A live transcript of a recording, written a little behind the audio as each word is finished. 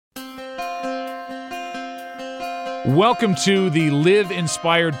Welcome to the Live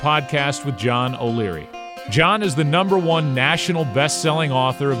Inspired podcast with John O'Leary. John is the #1 national best-selling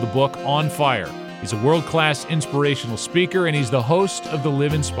author of the book On Fire. He's a world-class inspirational speaker, and he's the host of the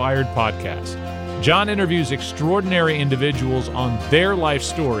Live Inspired podcast. John interviews extraordinary individuals on their life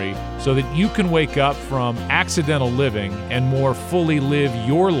story so that you can wake up from accidental living and more fully live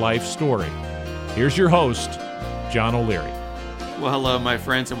your life story. Here's your host, John O'Leary. Well, hello, my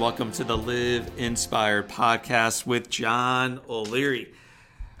friends, and welcome to the Live Inspired podcast with John O'Leary.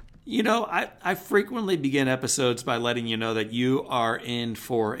 You know, I frequently begin episodes by letting you know that you are in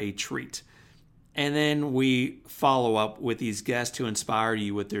for a treat. And then we follow up with these guests who inspire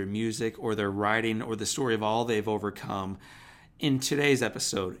you with their music or their writing or the story of all they've overcome. In today's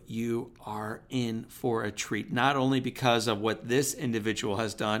episode, you are in for a treat, not only because of what this individual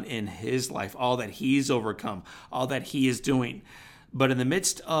has done in his life, all that he's overcome, all that he is doing, but in the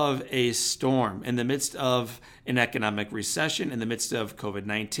midst of a storm, in the midst of an economic recession, in the midst of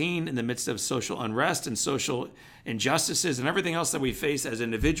COVID-19, in the midst of social unrest and social injustices and everything else that we face as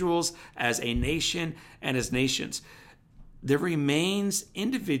individuals, as a nation, and as nations, there remains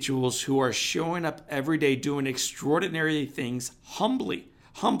individuals who are showing up every day doing extraordinary things humbly,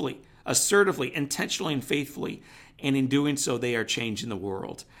 assertively, intentionally, and faithfully. And in doing so, they are changing the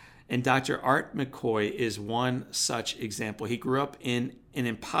world. And Dr. Art McCoy is one such example. He grew up in an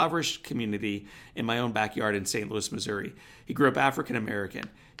impoverished community in my own backyard in St. Louis, Missouri. He grew up African American.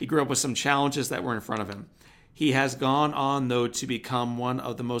 He grew up with some challenges that were in front of him. He has gone on, though, to become one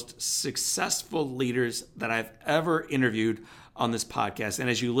of the most successful leaders that I've ever interviewed on this podcast. And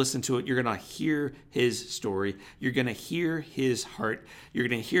as you listen to it, you're going to hear his story. You're going to hear his heart. You're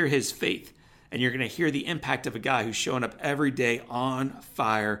going to hear his faith. And you're going to hear the impact of a guy who's showing up every day on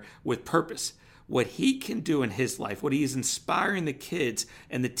fire with purpose. What he can do in his life, what he is inspiring the kids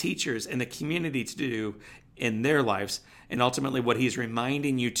and the teachers and the community to do in their lives, and ultimately what he's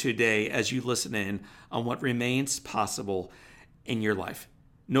reminding you today as you listen in on what remains possible in your life.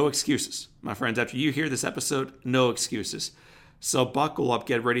 No excuses, my friends. After you hear this episode, no excuses. So buckle up,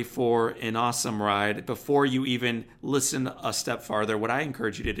 get ready for an awesome ride. Before you even listen a step farther, what I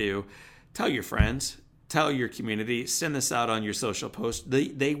encourage you to do, tell your friends, tell your community, send this out on your social posts.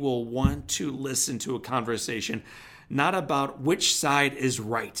 They will want to listen to a conversation, not about which side is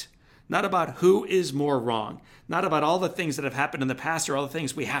right, not about who is more wrong, not about all the things that have happened in the past or all the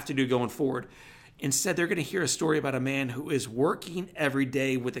things we have to do going forward. Instead, they're going to hear a story about a man who is working every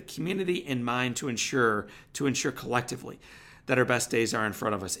day with a community in mind to ensure collectively that our best days are in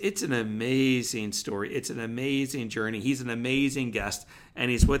front of us. It's an amazing story. It's an amazing journey. He's an amazing guest, and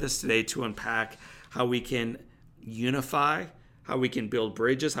he's with us today to unpack how we can unify, how we can build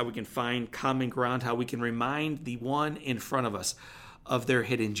bridges, how we can find common ground, how we can remind the one in front of us of their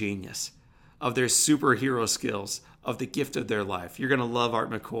hidden genius, of their superhero skills, of the gift of their life. You're going to love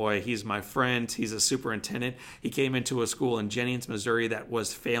Art McCoy. He's my friend. He's a superintendent. He came into a school in Jennings, Missouri that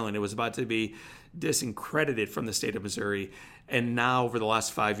was failing. It was about to be disaccredited from the state of Missouri. And now, over the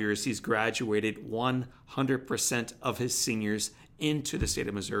last 5 years, he's graduated 100% of his seniors into the state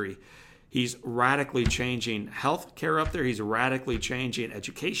of Missouri. He's radically changing healthcare up there. He's radically changing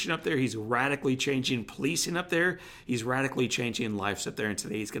education up there. He's radically changing policing up there. He's radically changing lives up there. And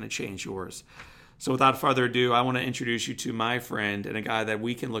today he's going to change yours. So without further ado, I want to introduce you to my friend and a guy that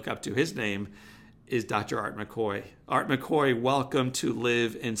we can look up to. His name is Dr. Art McCoy. Art McCoy, welcome to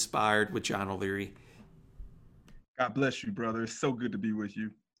Live Inspired with John O'Leary. God bless you, brother. It's so good to be with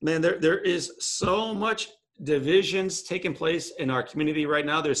you. Man, there is so much divisions taking place in our community right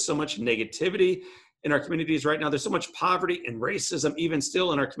now. There's so much negativity in our communities right now. There's so much poverty and racism even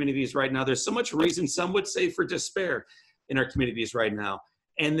still in our communities right now. There's so much reason, some would say, for despair in our communities right now.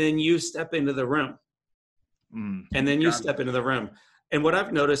 And then you step into the room. And what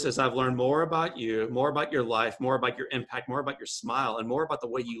I've noticed is I've learned more about you, more about your life, more about your impact, more about your smile, and more about the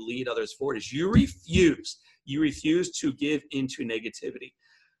way you lead others forward is you refuse to give into negativity.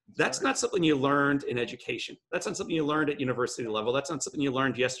 That's not something you learned in education. That's not something you learned at university level. That's not something you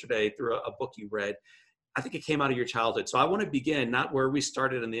learned yesterday through a book you read. I think it came out of your childhood. So I want to begin, not where we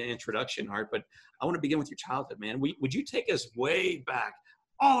started in the introduction, Art, but I want to begin with your childhood, man. Would you take us way back,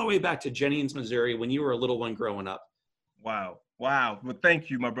 all the way back to Jennings, Missouri, when you were a little one growing up? Wow. Well, thank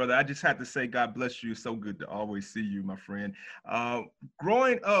you, my brother. I just had to say, God bless you. It's so good to always see you, my friend.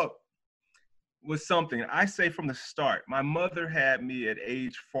 Growing up was something, I say from the start, my mother had me at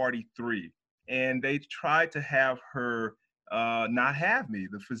age 43, and they tried to have her not have me.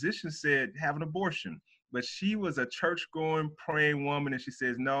 The physician said, have an abortion. But she was a church-going, praying woman, and she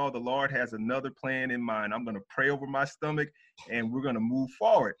says, no, the Lord has another plan in mind. I'm going to pray over my stomach, and we're going to move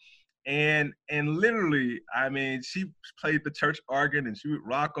forward. And literally, I mean, she played the church organ and she would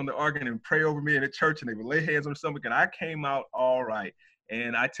rock on the organ and pray over me in the church, and they would lay hands on her stomach, and I came out all right.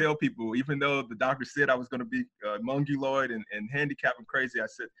 And I tell people, even though the doctor said I was going to be mongoloid and handicapped and crazy, I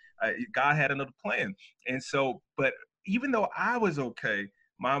said God had another plan. And so, but even though I was okay,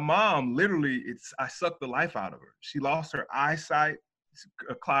 my mom literally, I sucked the life out of her. She lost her eyesight,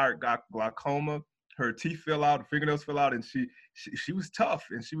 acquired glaucoma, her teeth fell out, her fingernails fell out, and she was tough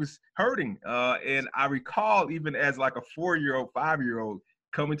and she was hurting. And I recall even as like a 4-year-old, 5-year-old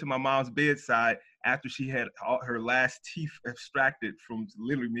coming to my mom's bedside after she had her last teeth extracted from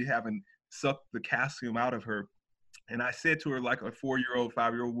literally me having sucked the calcium out of her. And I said to her like a 4-year-old,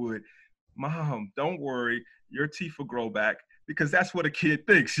 5-year-old would, Mom, don't worry, your teeth will grow back, because that's what a kid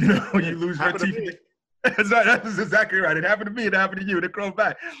thinks, you know, you lose your teeth. That's exactly right. It happened to me. It happened to you. It grow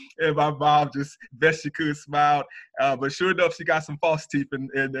back. And my mom just best she could smiled. But sure enough, she got some false teeth,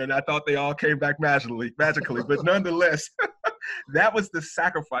 and I thought they all came back magically. But nonetheless, that was the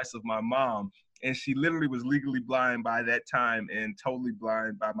sacrifice of my mom. And she literally was legally blind by that time and totally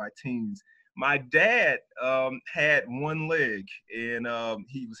blind by my teens. My dad had one leg, and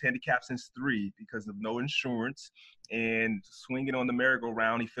he was handicapped since 3 because of no insurance. And swinging on the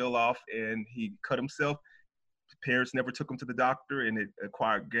merry-go-round, he fell off and he cut himself. His parents never took him to the doctor, and it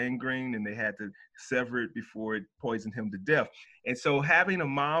acquired gangrene, and they had to sever it before it poisoned him to death. And so having a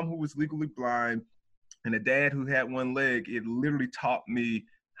mom who was legally blind and a dad who had one leg, it literally taught me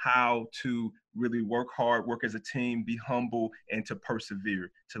how to really work hard, work as a team, be humble, and to persevere,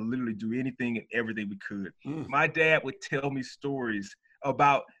 to literally do anything and everything we could. My dad would tell me stories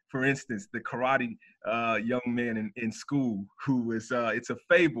about, for instance, the karate young man in school who was, it's a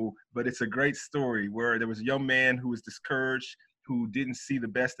fable, but it's a great story, where there was a young man who was discouraged, who didn't see the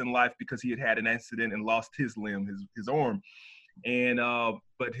best in life because he had an accident and lost his limb, his arm. And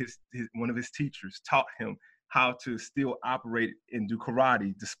but one of his teachers taught him how to still operate and do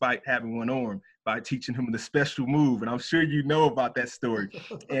karate despite having one arm, by teaching him the special move. And I'm sure you know about that story.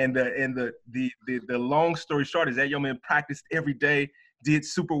 And the long story short is that young man practiced every day, did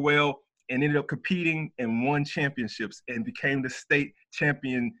super well, and ended up competing and won championships and became the state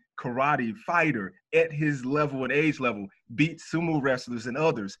champion karate fighter at his level and age level, beat sumo wrestlers and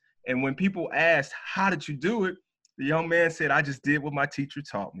others. And when people asked, how did you do it? The young man said, I just did what my teacher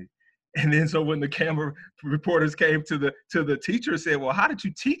taught me. And then so when the camera reporters came to the teacher and said, well, how did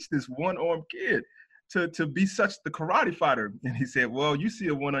you teach this one-armed kid to be such the karate fighter? And he said, well, you see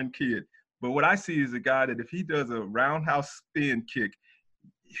a one-armed kid, but what I see is a guy that if he does a roundhouse spin kick,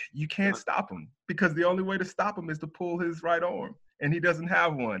 you can't stop him, because the only way to stop him is to pull his right arm, and he doesn't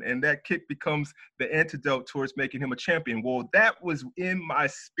have one. And that kick becomes the antidote towards making him a champion. Well, that was in my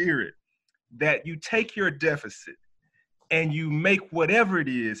spirit, that you take your deficit and you make whatever it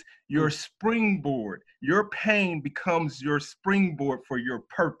is your springboard. Your pain becomes your springboard for your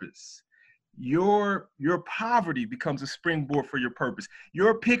purpose. Your poverty becomes a springboard for your purpose.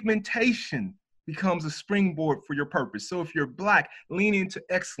 Your pigmentation becomes a springboard for your purpose. So if you're Black, lean into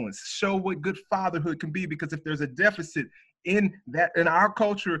excellence. Show what good fatherhood can be, because if there's a deficit in our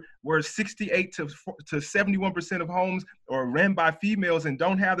culture where 68 to 71% of homes are ran by females and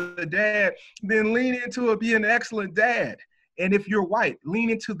don't have the dad, then lean into it, be an excellent dad. And if you're white, lean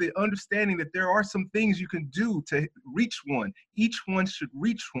into the understanding that there are some things you can do to reach one. Each one should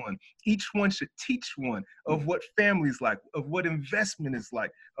reach one. Each one should teach one of what family is like, of what investment is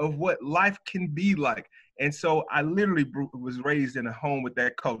like, of what life can be like. And so I literally was raised in a home with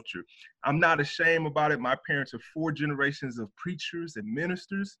that culture. I'm not ashamed about it. My parents are 4 generations of preachers and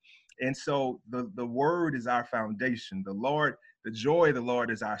ministers. And so the word is our foundation. The joy of the Lord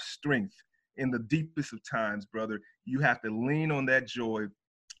is our strength. In the deepest of times, brother, you have to lean on that joy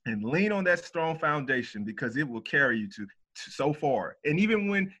and lean on that strong foundation, because it will carry you to so far. And even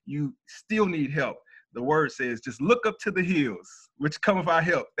when you still need help, the word says, just look up to the hills, which cometh our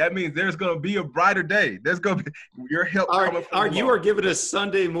help. That means there's going to be a brighter day. There's going to be your help coming from the Lord. You are giving us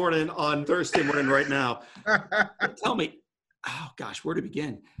Sunday morning on Thursday morning right now. Tell me, oh gosh, where to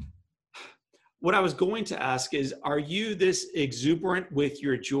begin? What I was going to ask is, are you this exuberant with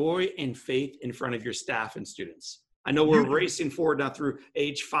your joy and faith in front of your staff and students? I know we're racing forward now through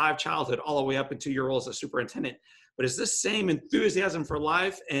age 5 childhood all the way up into your role as a superintendent, but is this same enthusiasm for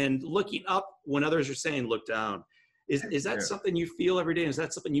life and looking up when others are saying, look down? Is that something you feel every day? Is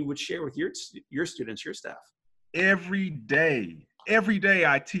that something you would share with your students, your staff? Every day. Every day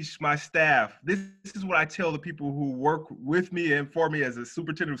I teach my staff. This is what I tell the people who work with me and for me as a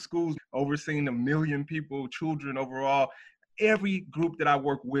superintendent of schools, overseeing 1 million people, children overall. Every group that I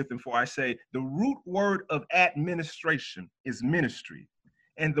work with and for, I say the root word of administration is ministry.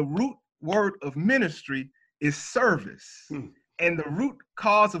 And the root word of ministry is service. And the root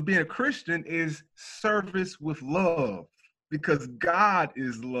cause of being a Christian is service with love, because God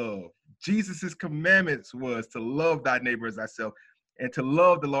is love. Jesus's commandments was to love thy neighbor as thyself and to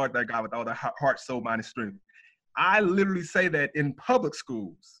love the Lord thy God with all thy heart, soul, mind, and strength. I literally say that in public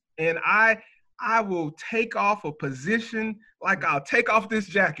schools. And I will take off a position, like I'll take off this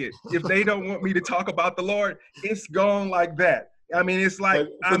jacket if they don't want me to talk about the Lord. It's gone like that. I mean, it's like,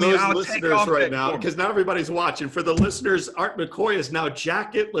 for those listeners right now, because not everybody's watching. For the listeners, Art McCoy is now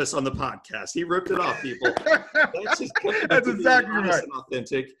jacketless on the podcast. He ripped it off, people. That's exactly right. And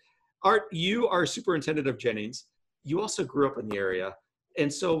authentic. Art, you are superintendent of Jennings. You also grew up in the area.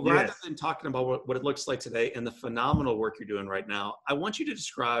 And so rather than talking about what it looks like today and the phenomenal work you're doing right now, I want you to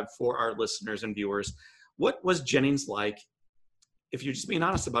describe for our listeners and viewers, what was Jennings like? If you're just being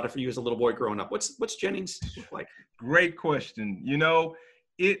honest about it, for you as a little boy growing up, what's Jennings look like? Great question. You know,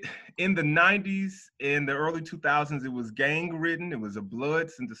 in the 90s and the early 2000s, it was gang ridden. It was a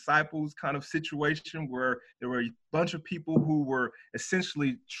Bloods and Disciples kind of situation where there were a bunch of people who were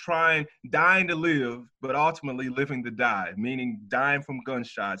essentially dying to live, but ultimately living to die, meaning dying from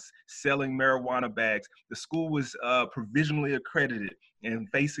gunshots, selling marijuana bags. The school was provisionally accredited and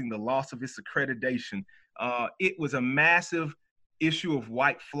facing the loss of its accreditation. It was a massive issue of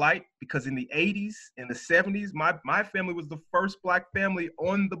white flight, because in the 80s and the 70s, my family was the first Black family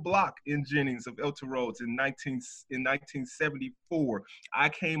on the block in Jennings of Elton Roads in 1974. I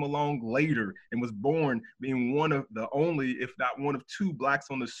came along later and was born being one of the only, if not one of two, Blacks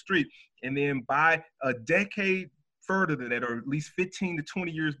on the street. And then by a decade further than that, or at least 15 to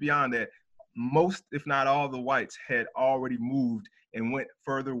 20 years beyond that, most, if not all, the whites had already moved and went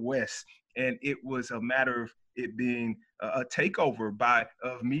further west. And it was a matter of it being a takeover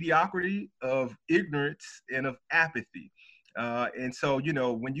of mediocrity, of ignorance, and of apathy. And so, you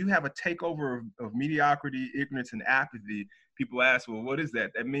know, when you have a takeover of mediocrity, ignorance, and apathy, people ask, well, what is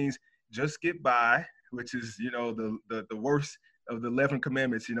that? That means just get by, which is, you know, the worst of the 11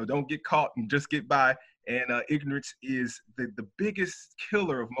 commandments. You know, don't get caught and just get by. And ignorance is the biggest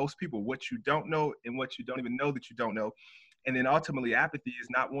killer of most people, what you don't know and what you don't even know that you don't know. And then ultimately, apathy is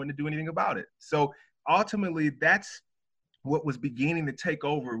not wanting to do anything about it. So ultimately, that's what was beginning to take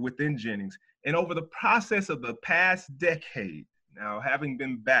over within Jennings. And over the process of the past decade, now having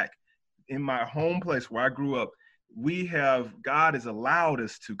been back in my home place where I grew up, God has allowed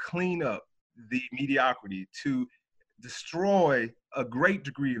us to clean up the mediocrity, to destroy a great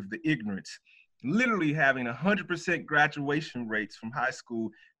degree of the ignorance, literally having 100% graduation rates from high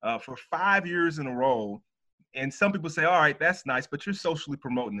school for 5 years in a row. And some people say, all right, that's nice, but you're socially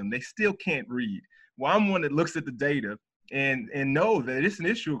promoting them. They still can't read. Well, I'm one that looks at the data and know that it's an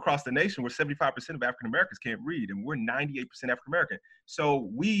issue across the nation where 75% of African Americans can't read, and we're 98% African American. So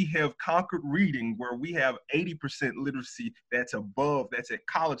we have conquered reading, where we have 80% literacy that's at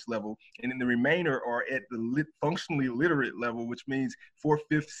college level, and then the remainder are at the functionally literate level, which means 4th,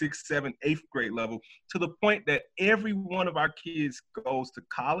 5th, 6th, 7th, 8th grade level, to the point that every one of our kids goes to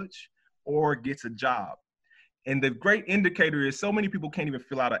college or gets a job. And the great indicator is so many people can't even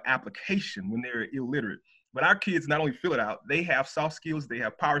fill out an application when they're illiterate. But our kids not only fill it out, they have soft skills, they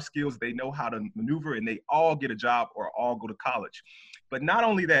have power skills, they know how to maneuver, and they all get a job or all go to college. But not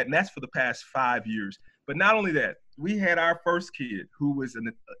only that, and that's for the past 5 years, but not only that, we had our first kid who was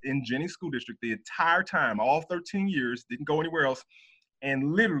in Jennings School District the entire time, all 13 years, didn't go anywhere else,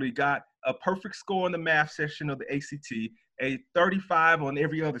 and literally got a perfect score in the math section of the ACT, a 35 on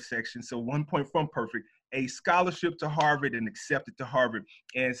every other section, so 1 point from perfect, a scholarship to Harvard, and accepted to Harvard.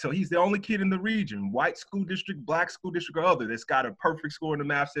 And so he's the only kid in the region, white school district, Black school district, or other, that's got a perfect score in the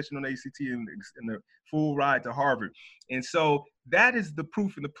math section on the ACT and the full ride to Harvard. And so that is the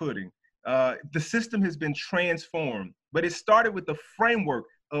proof in the pudding. The system has been transformed, but it started with the framework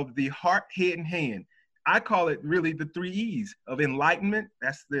of the heart, head, and hand. I call it really the 3 E's of enlightenment.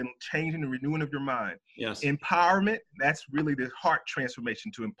 That's the changing and renewing of your mind. Yes. Empowerment. That's really the heart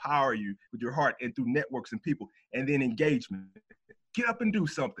transformation, to empower you with your heart and through networks and people. And then engagement. Get up and do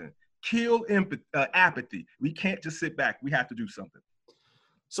something. Kill apathy. We can't just sit back. We have to do something.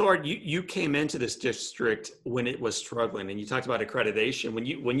 So Art, you came into this district when it was struggling, and you talked about accreditation.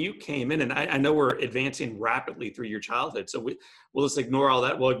 When you came in, and I know we're advancing rapidly through your childhood, so we'll just ignore all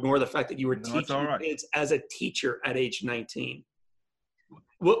that. We'll ignore the fact that you were teaching kids as a teacher at age 19.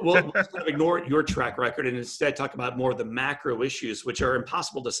 We'll kind of ignore your track record and instead talk about more of the macro issues, which are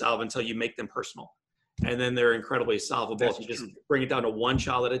impossible to solve until you make them personal. And then they're incredibly solvable if you just bring it down to one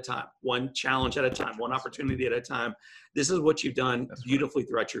child at a time, one challenge at a time, one opportunity at a time. This is what you've done beautifully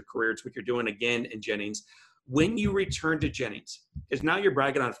throughout your career. It's what you're doing again in Jennings. when you return to Jennings, because now you're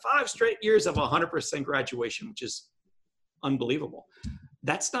bragging on 5 straight years of 100% graduation, which is unbelievable.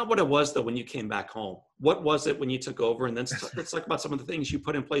 That's not what it was, though, when you came back home. What was it when you took over? And then let's talk about some of the things you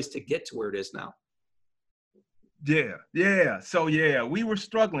put in place to get to where it is now. Yeah. So, we were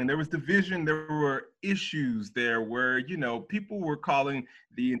struggling. There was division. There were issues there where, people were calling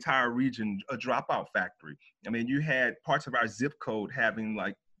the entire region a dropout factory. I mean, you had parts of our zip code having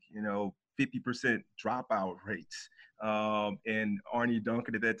 50% dropout rates. And Arnie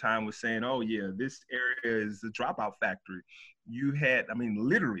Duncan at that time was saying, oh, yeah, this area is a dropout factory. You had,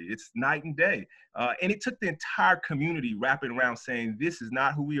 literally, it's night and day. And it took the entire community wrapping around saying, this is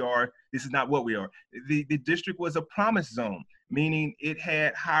not who we are. This is not what we are. The district was a promise zone, meaning it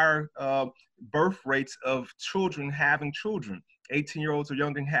had higher birth rates of children having children, 18-year-olds or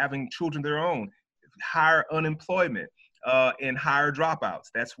younger having children of their own, higher unemployment, and higher dropouts.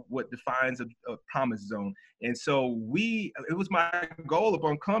 That's what defines a promise zone. And so it was my goal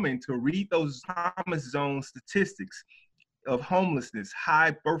upon coming to read those promise zone statistics of homelessness,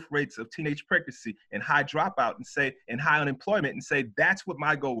 high birth rates of teenage pregnancy, and high dropout, and high unemployment, and say that's what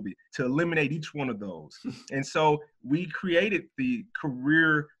my goal would be, to eliminate each one of those. And so we created the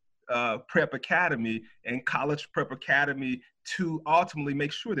Career Prep Academy and College Prep Academy to ultimately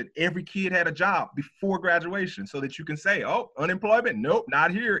make sure that every kid had a job before graduation, so that you can say, oh, unemployment? Nope, not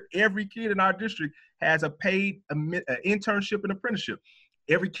here. Every kid in our district has a paid internship and apprenticeship.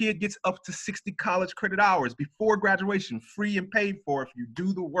 Every kid gets up to 60 college credit hours before graduation, free and paid for if you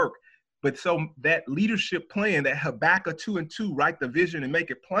do the work. But so that leadership plan, that Habakkuk 2:2, write the vision and make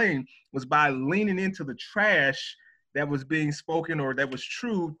it plain, was by leaning into the trash that was being spoken or that was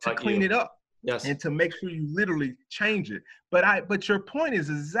true to clean it up. Yes. And to make sure you literally change it. But your point is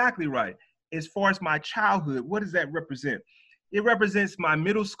exactly right. As far as my childhood, what does that represent? It represents my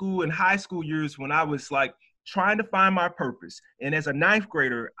middle school and high school years when I was trying to find my purpose. And as a 9th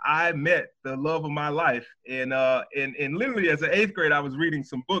grader, I met the love of my life. And literally as an 8th grader, I was reading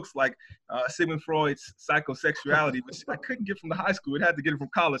some books like Sigmund Freud's Psychosexuality, which I couldn't get from the high school. I had to get it from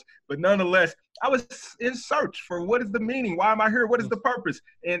college. But nonetheless, I was in search for what is the meaning? Why am I here? What is the purpose?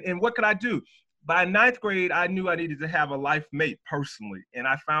 And what could I do? By 9th grade, I knew I needed to have a life mate personally. And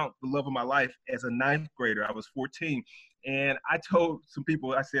I found the love of my life as a 9th grader. I was 14. And I told some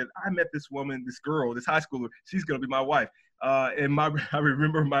people, I said, I met this woman, this girl, this high schooler, she's going to be my wife. I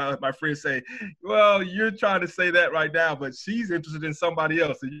remember my friend say, well, you're trying to say that right now, but she's interested in somebody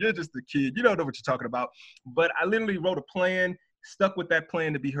else. And you're just a kid. You don't know what you're talking about. But I literally wrote a plan, stuck with that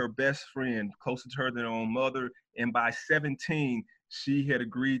plan to be her best friend, closer to her than her own mother. And by 17, she had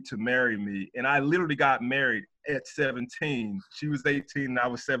agreed to marry me. And I literally got married at 17. She was 18 and I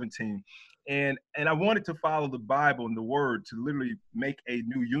was 17. And I wanted to follow the Bible and the word to literally make a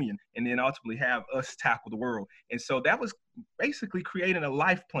new union and then ultimately have us tackle the world. And so that was basically creating a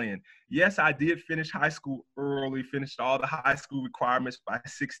life plan. Yes, I did finish high school early, finished all the high school requirements by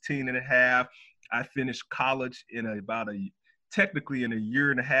 16 and a half. I finished college technically in a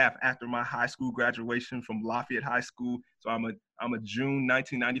year and a half after my high school graduation from Lafayette High School. So I'm a June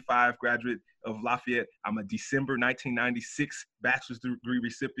 1995 graduate of Lafayette. I'm a December 1996 bachelor's degree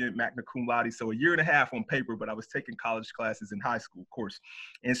recipient, magna cum laude. So a year and a half on paper, but I was taking college classes in high school, of course.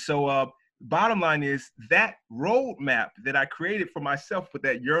 And so bottom line is that roadmap that I created for myself with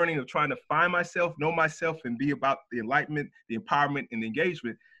that yearning of trying to find myself, know myself, and be about the enlightenment, the empowerment, and the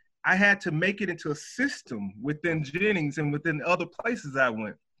engagement, I had to make it into a system within Jennings and within other places I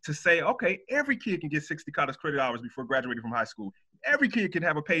went to say, okay, every kid can get 60 college credit hours before graduating from high school. Every kid can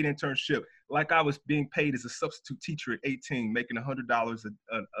have a paid internship, like I was being paid as a substitute teacher at 18, making $100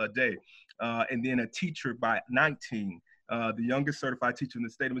 a day. And then a teacher by 19, the youngest certified teacher in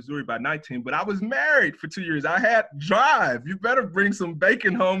the state of Missouri by 19. But I was married for 2 years. I had drive. You better bring some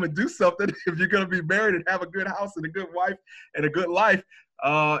bacon home and do something if you're going to be married and have a good house and a good wife and a good life.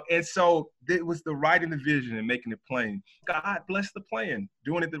 And so it was the writing the vision and making it plain. God bless the plan,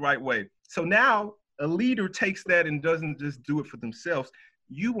 doing it the right way. So now a leader takes that and doesn't just do it for themselves.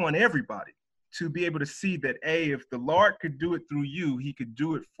 You want everybody to be able to see that, A, if the Lord could do it through you, he could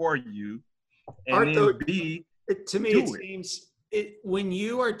do it for you. And then B, to me, it seems when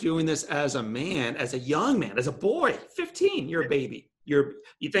you are doing this as a man, as a young man, as a boy, 15, you're a baby. You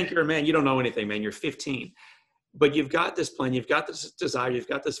think you're a man, you don't know anything, man. You're 15. But you've got this plan, you've got this desire, you've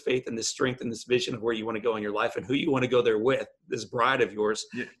got this faith and this strength and this vision of where you want to go in your life and who you want to go there with, this bride of yours.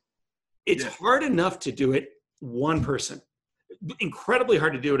 Yeah. It's hard enough to do it one person, incredibly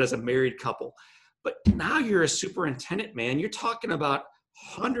hard to do it as a married couple. But now you're a superintendent, man. You're talking about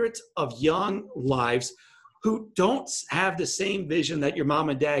hundreds of young lives who don't have the same vision that your mom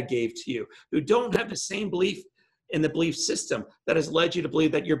and dad gave to you, who don't have the same belief in the belief system that has led you to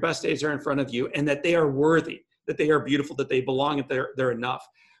believe that your best days are in front of you and that they are worthy, that they are beautiful, that they belong, that they're enough,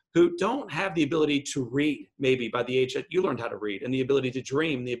 who don't have the ability to read maybe by the age that you learned how to read, and the ability to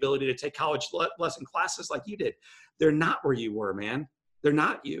dream, the ability to take college lesson classes like you did. They're not where you were, man. They're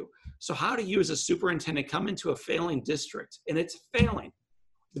not you. So how do you as a superintendent come into a failing district, and it's failing,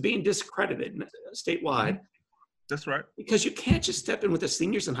 being discredited statewide? That's right. Because you can't just step in with the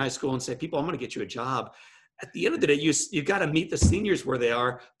seniors in high school and say, people, I'm going to get you a job. At the end of the day, you've got to meet the seniors where they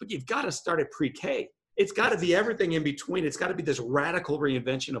are, but you've got to start at pre-K. It's got to be everything in between. It's got to be this radical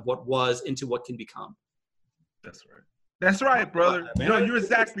reinvention of what was into what can become. That's right. That's right, brother. No, you're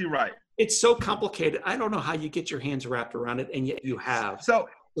exactly right. It's so complicated. I don't know how you get your hands wrapped around it, and yet you have. So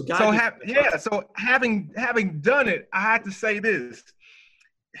having done it, I had to say this.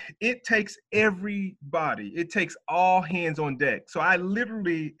 It takes everybody. It takes all hands on deck. So I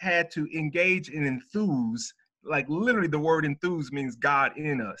literally had to engage and enthuse. Like literally the word enthuse means God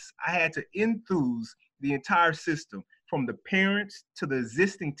in us. I had to enthuse the entire system, from the parents to the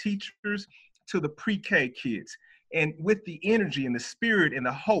existing teachers to the pre-K kids. And with the energy and the spirit and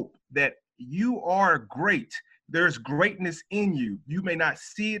the hope that you are great. There's greatness in you. You may not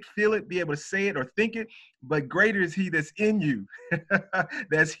see it, feel it, be able to say it or think it, but greater is he that's in you.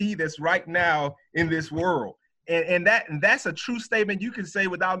 That's he that's right now in this world. And that's a true statement you can say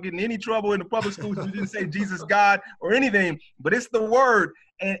without getting any trouble in the public schools. You didn't say Jesus, God, or anything, but it's the word.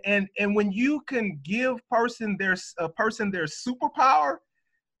 And when you can give a person their superpower,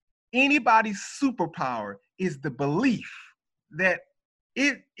 anybody's superpower is the belief that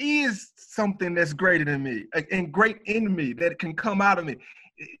it is something that's greater than me and great in me that can come out of me.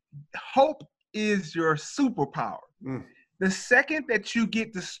 Hope is your superpower. The second that you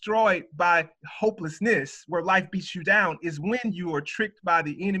get destroyed by hopelessness, where life beats you down, is when you are tricked by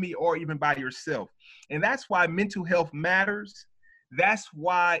the enemy or even by yourself. And that's why mental health matters. That's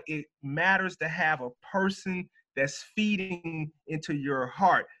why it matters to have a person that's feeding into your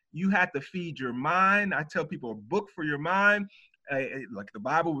heart. You have to feed your mind. I tell people a book for your mind, like the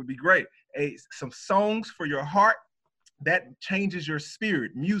Bible would be great. Some songs for your heart. That changes your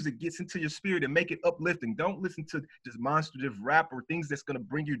spirit. Music gets into your spirit and make it uplifting. Don't listen to just monstrative rap or things that's going to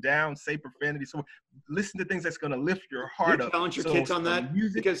bring you down, say profanity. So listen to things that's going to lift your heart up. Challenge your kids on that,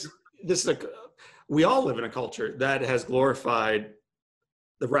 because this is we all live in a culture that has glorified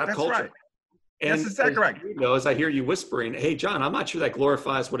the rap culture. Right. And that's exactly right. As I hear you whispering, hey, John, I'm not sure that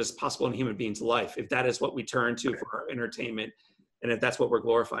glorifies what is possible in a human being's life, if that is what we turn to for our entertainment, and if that's what we're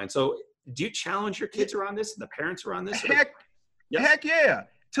glorifying. So do you challenge your kids around this and the parents around this? Heck yeah.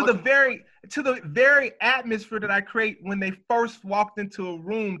 To the very atmosphere that I create when they first walked into a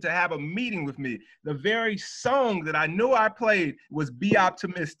room to have a meeting with me. The very song that I knew I played was Be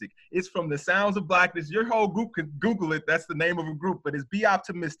Optimistic. It's from the Sounds of Blackness. Your whole group can Google it. That's the name of a group, but it's Be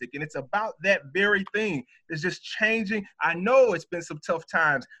Optimistic. And it's about that very thing. It's just changing. I know it's been some tough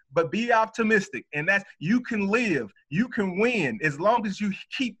times, but be optimistic. And that's, you can live, you can win, as long as you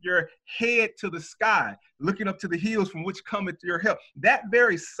keep your head to the sky, looking up to the hills from which cometh your help. That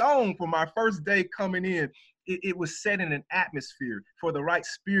very song from our first day coming in, it was set in an atmosphere for the right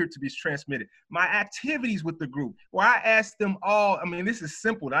spirit to be transmitted. My activities with the group, where I asked them all, I mean, this is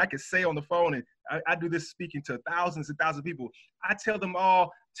simple that I could say on the phone, and I do this speaking to thousands and thousands of people. I tell them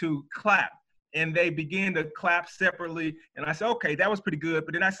all to clap. And they begin to clap separately. And I say, okay, that was pretty good.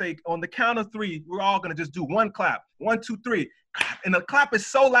 But then I say, on the count of three, we're all going to just do one clap. 1, 2, 3. And the clap is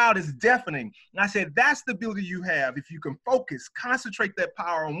so loud, it's deafening. And I said, that's the ability you have. If you can focus, concentrate that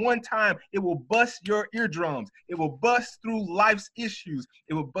power on one time, it will bust your eardrums. It will bust through life's issues.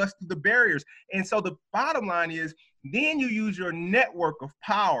 It will bust through the barriers. And so the bottom line is, then you use your network of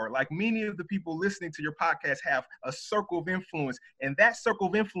power. Like many of the people listening to your podcast have a circle of influence, and that circle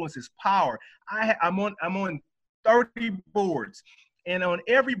of influence is power. I'm on 30 boards. And on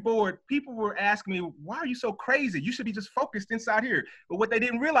every board, people were asking me, why are you so crazy? You should be just focused inside here. But what they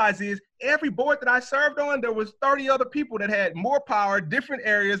didn't realize is every board that I served on, there was 30 other people that had more power, different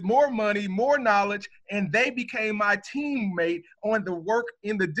areas, more money, more knowledge, and they became my teammate on the work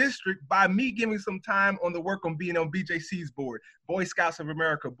in the district by me giving some time on the work on being on BJC's board, Boy Scouts of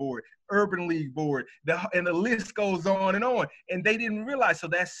America board, Urban League board, and the list goes on. And they didn't realize, so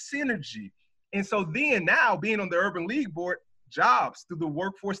that's synergy. And so then now being on the Urban League board, jobs through the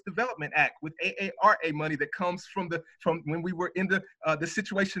Workforce Development Act with AARA money that comes from when we were in the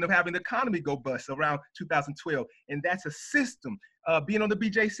situation of having the economy go bust around 2012. And that's a system. Being on the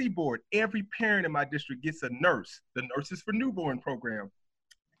BJC board, every parent in my district gets a nurse. The Nurses for Newborn program.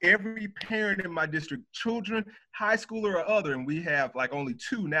 every parent in my district, children, high schooler or other, and we have like only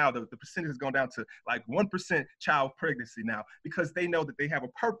 2 now. The percentage has gone down to like 1% child pregnancy now, because they know that they have a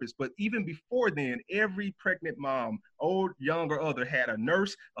purpose. But even before then, every pregnant mom, old, young, or other, had a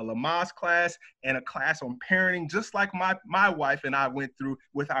nurse, a Lamaze class, and a class on parenting, just like my wife and I went through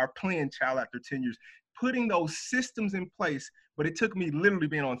with our planned child after 10 years. Putting those systems in place, but it took me literally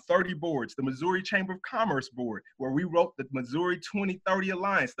being on 30 boards, the Missouri Chamber of Commerce board, where we wrote the Missouri 2030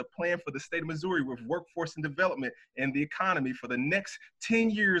 Alliance, the plan for the state of Missouri with workforce and development and the economy for the next 10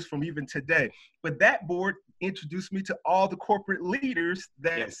 years from even today. But that board introduced me to all the corporate leaders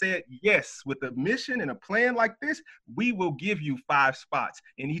that said, yes, with a mission and a plan like this, we will give you 5 spots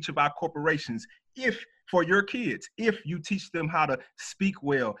in each of our corporations for your kids, if you teach them how to speak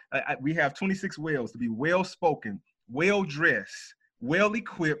well. We have 26 wells to be well-spoken, well-dressed,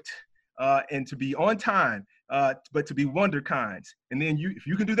 well-equipped, and to be on time, but to be wonder kinds. And then if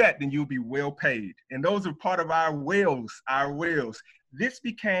you can do that, then you'll be well paid. And those are part of our wells. This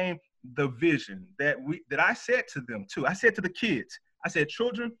became the vision that I said to them too. I said to the kids, I said,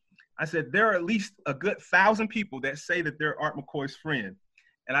 children, I said, there are at least a good 1,000 people that say that they're Art McCoy's friend.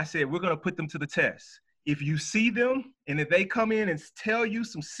 And I said, we're going to put them to the test. If you see them and if they come in and tell you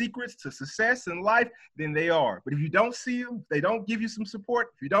some secrets to success in life, then they are. But if you don't see them, they don't give you some support,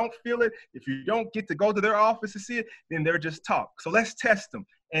 if you don't feel it, if you don't get to go to their office to see it, then they're just talk. So let's test them.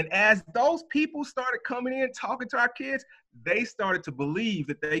 And as those people started coming in, talking to our kids, they started to believe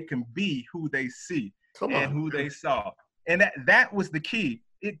that they can be who they see and who they saw. And that was the key.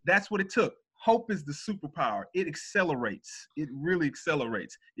 That's what it took. Hope is the superpower. It accelerates. It really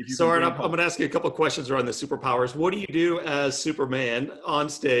accelerates. So Art, I'm going to ask you a couple of questions around the superpowers. What do you do as Superman on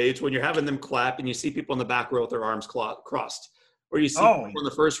stage when you're having them clap and you see people in the back row with their arms crossed? Or you see people in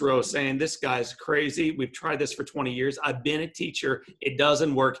the first row saying, this guy's crazy. We've tried this for 20 years. I've been a teacher. It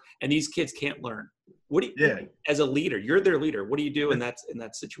doesn't work. And these kids can't learn. What do you, as a leader, you're their leader. What do you do in that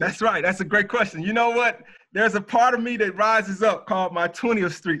situation? That's right. That's a great question. You know what? There's a part of me that rises up called my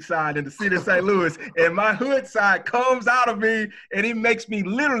 20th Street side in the city of St. Louis, and my hood side comes out of me, and it makes me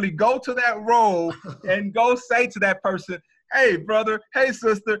literally go to that row and go say to that person, hey, brother, hey,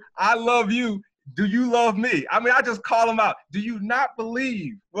 sister, I love you. Do you love me? I mean, I just call them out. Do you not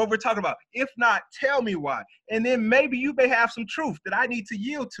believe what we're talking about? If not, tell me why. And then maybe you may have some truth that I need to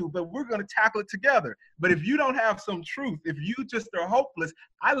yield to, but we're going to tackle it together. But if you don't have some truth, if you just are hopeless,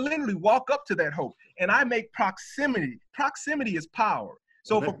 I literally walk up to that hope and I make proximity. Proximity is power.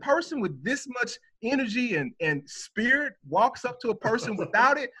 So if a person with this much energy and spirit walks up to a person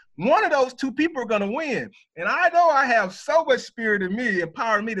without it, one of those 2 people are going to win. And I know I have so much spirit in me and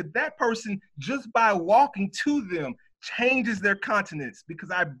power in me that person, just by walking to them, changes their countenance,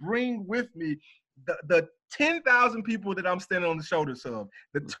 because I bring with me the 10,000 people that I'm standing on the shoulders of,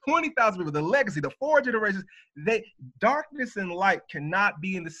 the 20,000 people, the legacy, the 4 generations. Darkness and light cannot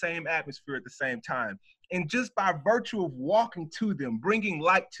be in the same atmosphere at the same time. And just by virtue of walking to them, bringing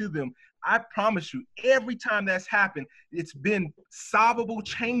light to them, I promise you, every time that's happened, it's been solvable,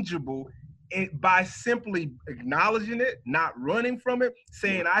 changeable, by simply acknowledging it, not running from it,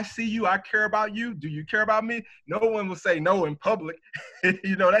 saying, I see you, I care about you. Do you care about me? No one will say no in public.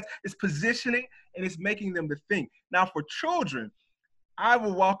 It's positioning, and it's making them to think. Now, for children, I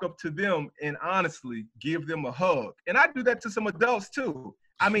will walk up to them and honestly give them a hug. And I do that to some adults too.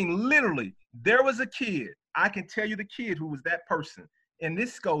 I mean, literally, there was a kid, I can tell you the kid who was that person. And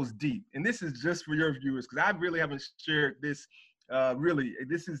this goes deep. And this is just for your viewers, because I really haven't shared this.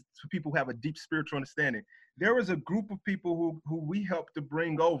 This is for people who have a deep spiritual understanding. There was a group of people who we helped to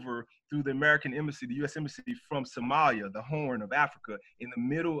bring over through the American embassy, the U.S. embassy from Somalia, the Horn of Africa, in the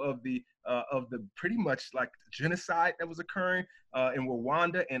middle of the pretty much like genocide that was occurring in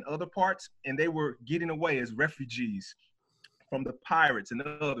Rwanda and other parts. And they were getting away as refugees from the pirates and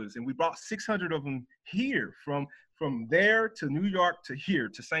others. And we brought 600 of them here from there to New York to here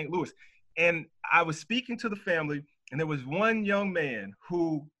to St. Louis. And I was speaking to the family, and there was one young man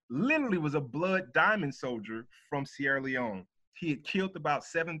who literally was a blood diamond soldier from Sierra Leone. He had killed about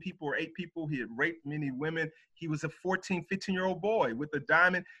 7 people or 8 people. He had raped many women. He was a 14, 15-year-old boy with a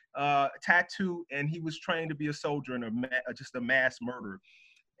diamond tattoo, and he was trained to be a soldier and just a mass murderer.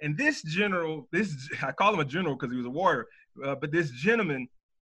 And this general, I call him a general because he was a warrior, but this gentleman,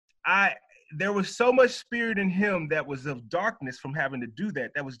 there was so much spirit in him that was of darkness from having to do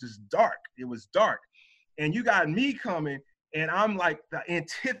that. That was just dark. It was dark. And you got me coming, and I'm like the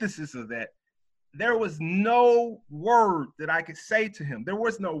antithesis of that. There was no word that I could say to him. There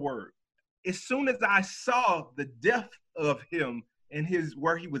was no word. As soon as I saw the depth of him and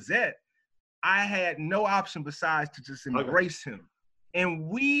where he was at, I had no option besides to just embrace him. And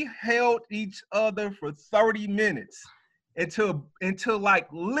we held each other for 30 minutes until like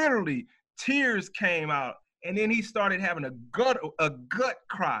literally tears came out. And then he started having a gut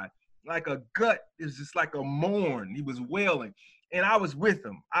cry, like a gut is just like a mourn. He was wailing. And I was with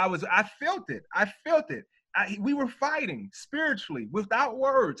him. I felt it. We were fighting spiritually without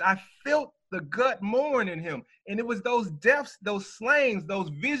words. I felt the gut mourn in him. And it was those deaths, those slayings, those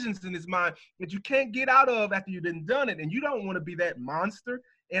visions in his mind that you can't get out of after you've done it. And you don't want to be that monster.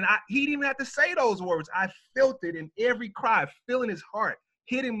 And he didn't even have to say those words. I felt it in every cry, feeling his heart,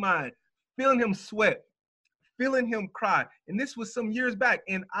 hitting mine, feeling him sweat, feeling him cry. And this was some years back.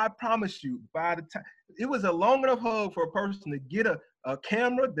 And I promise you, by the time, it was a long enough hug for a person to get a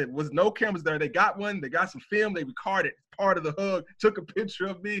camera. That was no cameras there. They got one, they got some film, they recorded part of the hug, took a picture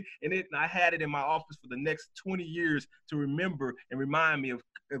of me, and I had it in my office for the next 20 years to remember and remind me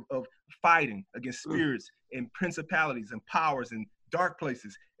of fighting against spirits and principalities and powers and dark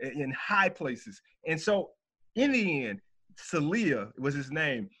places and high places. And so in the end, Salia was his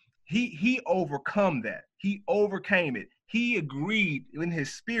name. He overcome that. He overcame it. He agreed in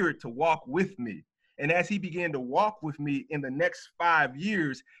his spirit to walk with me. And as he began to walk with me in the next 5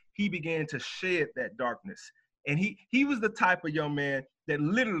 years, he began to shed that darkness. And he was the type of young man that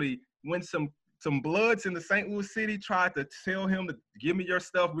literally, when some bloods in the St. Louis city tried to tell him to give me your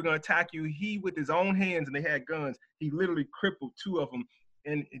stuff, we're going to attack you, he with his own hands, and they had guns, he literally crippled 2 of them.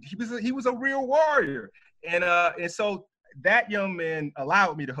 And he was a real warrior. And so that young man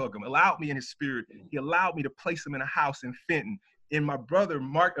allowed me to hug him, allowed me in his spirit. He allowed me to place him in a house in Fenton. In my brother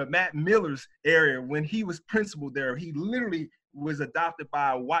Matt Miller's area, when he was principal there, he literally was adopted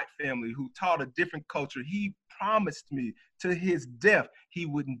by a white family who taught a different culture. He promised me to his death he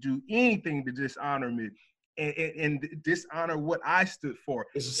wouldn't do anything to dishonor me and dishonor what I stood for.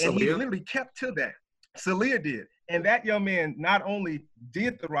 And he literally kept to that. Salia did. And that young man not only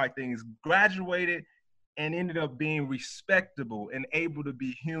did the right things, graduated, and ended up being respectable and able to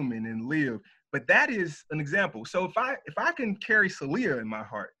be human and live. But that is an example. So if I can carry Salia in my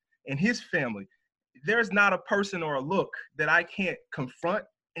heart and his family, there's not a person or a look that I can't confront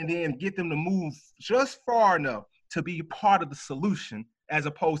and then get them to move just far enough to be part of the solution as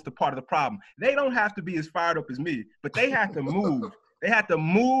opposed to part of the problem. They don't have to be as fired up as me, but they have to move. They have to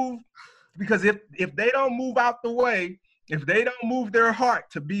move, because if they don't move out the way, if they don't move their heart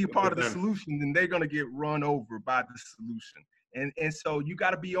to be a part of the solution, then they're going to get run over by the solution. And so you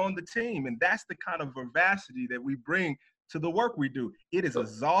got to be on the team. And that's the kind of vivacity that we bring to the work we do. It is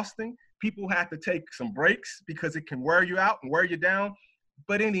exhausting. People have to take some breaks because it can wear you out and wear you down.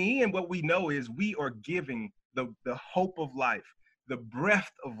 But in the end, what we know is we are giving the hope of life, the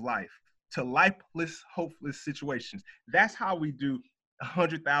breath of life to lifeless, hopeless situations. That's how we do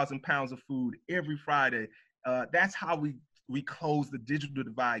 100,000 pounds of food every Friday. That's how we close the digital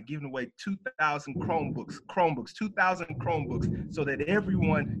divide, giving away 2,000 Chromebooks, so that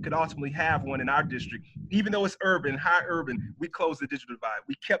everyone could ultimately have one in our district. Even though it's urban, high urban, we closed the digital divide.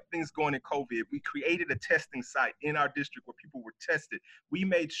 We kept things going in COVID. We created a testing site in our district where people were tested. We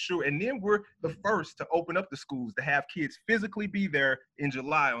made sure, and then we're the first to open up the schools to have kids physically be there in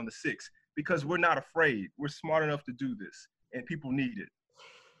July on the 6th, because we're not afraid. We're smart enough to do this, and people need it.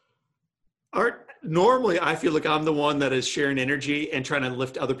 Art, normally I feel like I'm the one that is sharing energy and trying to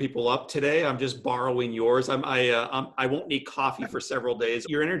lift other people up. Today, I'm just borrowing yours. I won't need coffee for several days.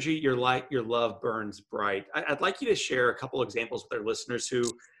 Your energy, your light, your love burns bright. I'd like you to share a couple examples with our listeners who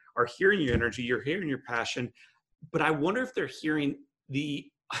are hearing your energy, you're hearing your passion, but I wonder if they're hearing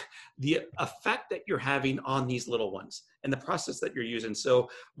the effect that you're having on these little ones and the process that you're using. So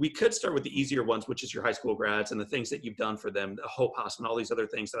we could start with the easier ones, which is your high school grads and the things that you've done for them, the Hope House and all these other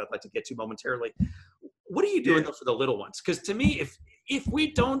things that I'd like to get to momentarily. What are you doing though for the little ones? Because to me, if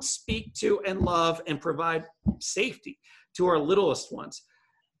we don't speak to and love and provide safety to our littlest ones,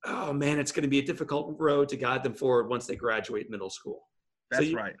 oh man, it's going to be a difficult road to guide them forward once they graduate middle school.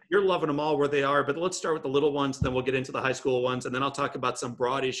 That's right. You're loving them all where they are, but let's start with the little ones, then we'll get into the high school ones, and then I'll talk about some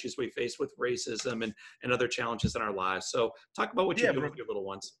broad issues we face with racism and other challenges in our lives. So talk about what you do with your little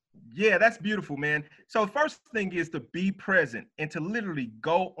ones. Yeah, that's beautiful, man. So first thing is to be present and to literally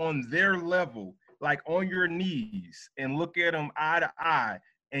go on their level, like on your knees, and look at them eye to eye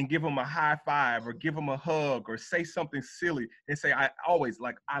and give them a high five or give them a hug or say something silly and say, I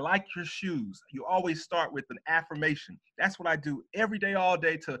like your shoes. You always start with an affirmation. That's what I do every day, all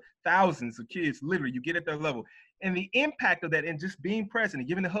day, to thousands of kids. Literally, you get at their level. And the impact of that and just being present and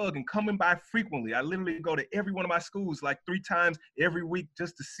giving a hug and coming by frequently. I literally go to every one of my schools like 3 times every week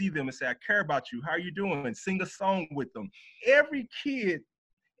just to see them and say, I care about you. How are you doing? And sing a song with them. Every kid,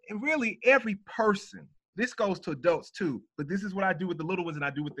 and really every person this goes to adults too, but this is what I do with the little ones and I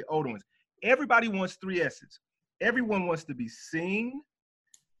do with the older ones. Everybody wants 3 S's. Everyone wants to be seen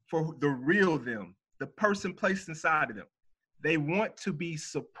for the real them, the person placed inside of them. They want to be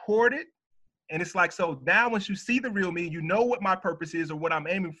supported. And it's like, so now once you see the real me, you know what my purpose is or what I'm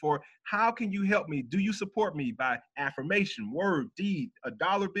aiming for. How can you help me? Do you support me by affirmation, word, deed, a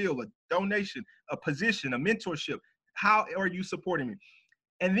dollar bill, a donation, a position, a mentorship? How are you supporting me?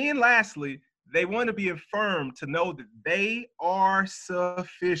 And then lastly, they want to be affirmed to know that they are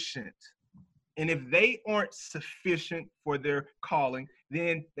sufficient. And if they aren't sufficient for their calling,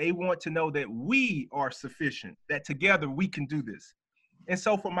 then they want to know that we are sufficient, that together we can do this. And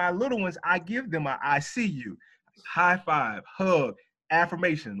so for my little ones, I give them a I see you, high five, hug,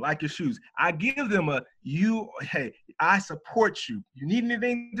 affirmation, like your shoes. I give them a hey, I support you. You need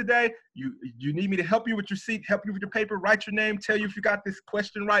anything today? You need me to help you with your seat, help you with your paper, write your name, tell you if you got this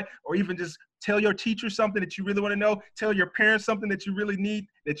question right, or even just tell your teacher something that you really want to know, tell your parents something that you really need,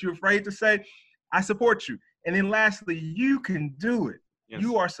 that you're afraid to say. I support you. And then lastly, you can do it. Yes.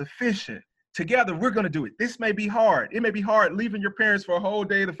 You are sufficient. Together, we're going to do it. This may be hard. It may be hard leaving your parents for a whole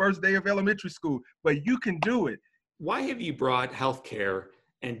day, the first day of elementary school, but you can do it. Why have you brought healthcare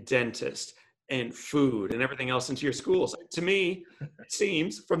and dentists and food and everything else into your schools? To me, it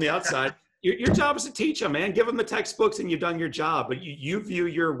seems from the outside, your job is to teach them, man. Give them the textbooks and you've done your job. But you view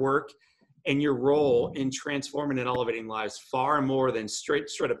your work and your role in transforming and elevating lives far more than straight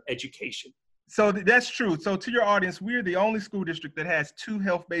sort of education. So that's true. So to your audience, we're the only school district that has 2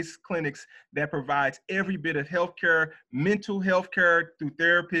 health-based clinics that provides every bit of healthcare, mental health care through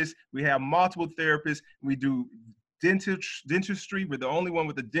therapists. We have multiple therapists. We do dentistry. We're the only one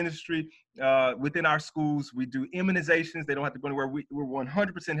with the dentistry within our schools. We do immunizations. They don't have to go anywhere. We're 100%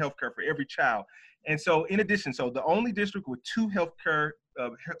 healthcare for every child. And so in addition, so the only district with 2 healthcare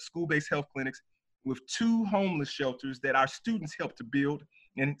school-based health clinics with 2 homeless shelters that our students help to build,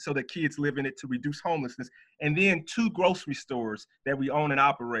 and so that kids live in it to reduce homelessness. And then 2 grocery stores that we own and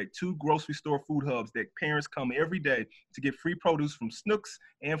operate, 2 grocery store food hubs that parents come every day to get free produce from Snooks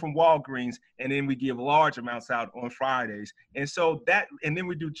and from Walgreens. And then we give large amounts out on Fridays. And so and then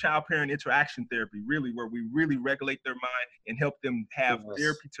we do child-parent interaction therapy, really, where we really regulate their mind and help them have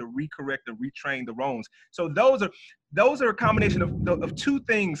therapy to recorrect and retrain the wrongs. So those are a combination of 2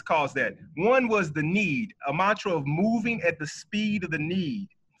 things caused that. One was the need, a mantra of moving at the speed of the need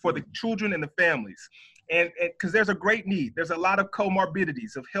for the children and the families. And because there's a great need. There's a lot of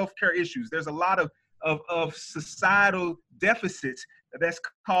comorbidities of healthcare issues. There's a lot of societal deficits that's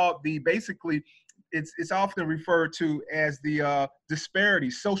called it's often referred to as the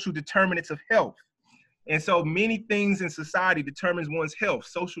disparities, social determinants of health. And so many things in society determines one's health,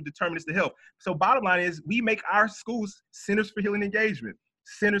 social determinants of health. So bottom line is we make our schools centers for healing engagement,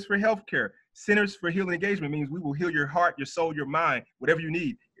 centers for healthcare. Centers for healing engagement means we will heal your heart, your soul, your mind, whatever you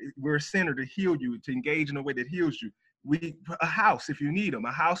need. We're a center to heal you, to engage in a way that heals you. A house if you need them,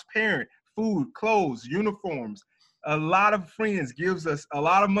 a house parent, food, clothes, uniforms. A lot of friends gives us a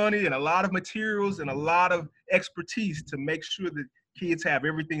lot of money and a lot of materials and a lot of expertise to make sure that kids have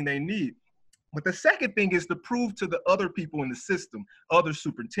everything they need. But the second thing is to prove to the other people in the system, other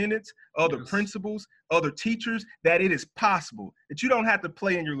superintendents, other principals, other teachers, that it is possible, that you don't have to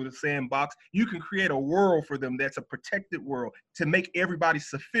play in your little sandbox. You can create a world for them that's a protected world to make everybody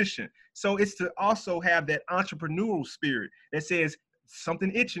sufficient. So it's to also have that entrepreneurial spirit that says,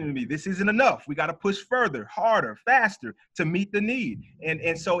 something itching in me. This isn't enough. We got to push further, harder, faster to meet the need.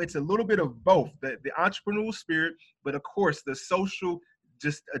 And so it's a little bit of both, the entrepreneurial spirit, but of course the social,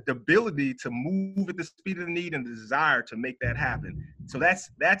 just the ability to move at the speed of the need and the desire to make that happen. So that's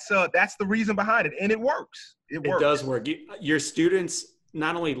the reason behind it. And it works. It works. It does work. Your students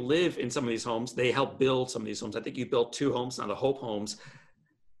not only live in some of these homes, they help build some of these homes. I think you built 2 homes now, the Hope Homes.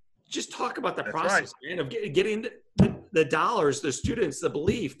 Just talk about the process, man, of getting the dollars, the students, the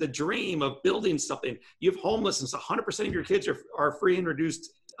belief, the dream of building something. You have homelessness. 100% of your kids are free and reduced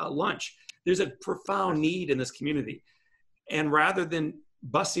lunch. There's a profound need in this community. And rather than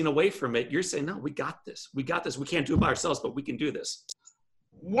busting away from it, you're saying, no, we got this. We got this. We can't do it by ourselves, but we can do this.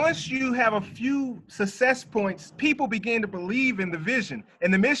 Once you have a few success points, people begin to believe in the vision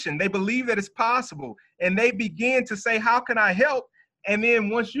and the mission. They believe that it's possible. And they begin to say, how can I help? And then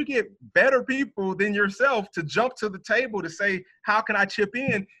once you get better people than yourself to jump to the table to say, how can I chip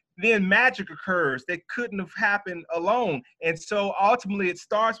in? Then magic occurs that couldn't have happened alone. And so ultimately it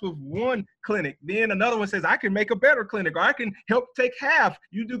starts with one clinic. Then another one says, I can make a better clinic, or I can help take half.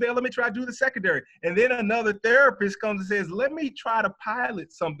 You do the elementary, I do the secondary. And then another therapist comes and says, let me try to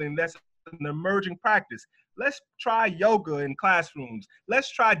pilot something that's an emerging practice. Let's try yoga in classrooms.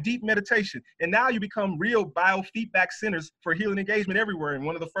 Let's try deep meditation. And now you become real biofeedback centers for healing engagement everywhere, and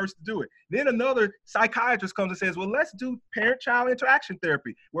one of the first to do it. Then another psychiatrist comes and says, well, let's do parent-child interaction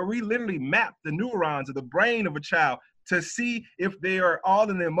therapy, where we literally map the neurons of the brain of a child to see if they are all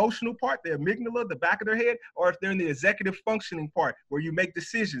in the emotional part, the amygdala, the back of their head, or if they're in the executive functioning part where you make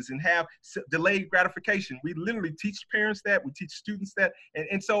decisions and have delayed gratification. We literally teach parents that, we teach students that.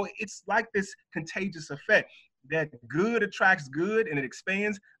 And so it's like this contagious effect that good attracts good and it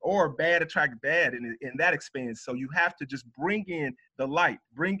expands, or bad attracts bad and that expands. So you have to just bring in the light,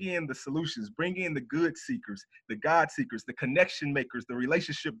 bring in the solutions, bring in the good seekers, the God seekers, the connection makers, the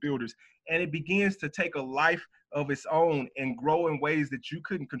relationship builders, and it begins to take a life of its own and grow in ways that you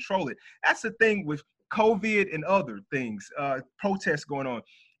couldn't control it. That's the thing with COVID and other things, protests going on.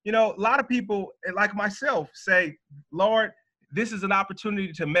 You know, a lot of people, like myself, say, Lord, this is an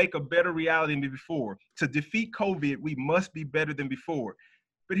opportunity to make a better reality than before. To defeat COVID, we must be better than before.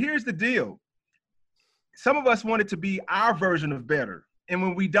 But here's the deal. Some of us want it to be our version of better. And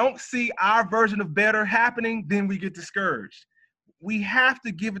when we don't see our version of better happening, then we get discouraged. We have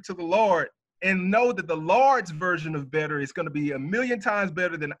to give it to the Lord and know that the Lord's version of better is going to be a million times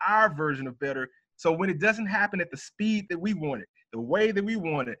better than our version of better. So when it doesn't happen at the speed that we want it, the way that we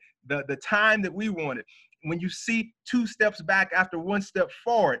want it, the time that we want it, when you see 2 steps back after 1 step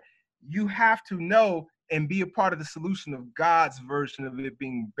forward, you have to know and be a part of the solution of God's version of it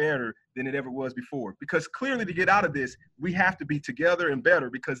being better than it ever was before. Because clearly to get out of this, we have to be together and better,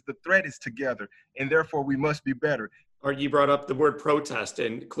 because the threat is together, and therefore we must be better. Or you brought up the word protest,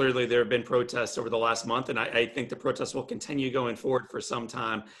 and clearly there have been protests over the last month, and I think the protests will continue going forward for some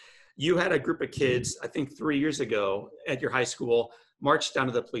time. You had a group of kids, I think 3 years ago at your high school, march down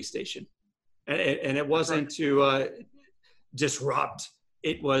to the police station. And it wasn't to disrupt,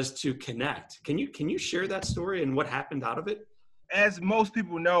 it was to connect. Can you share that story and what happened out of it? As most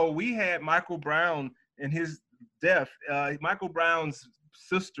people know, we had Michael Brown and his death. Michael Brown's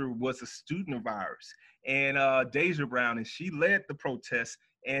sister was a student of ours, and Deja Brown, and she led the protests,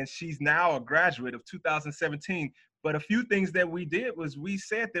 and she's now a graduate of 2017. But a few things that we did was we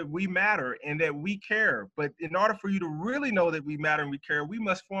said that we matter and that we care. But in order for you to really know that we matter and we care, we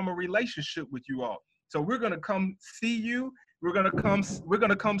must form a relationship with you all. So we're going to come see you. We're going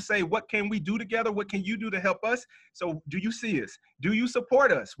to come say, what can we do together? What can you do to help us? So do you see us? Do you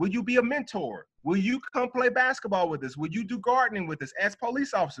support us? Will you be a mentor? Will you come play basketball with us? Will you do gardening with us as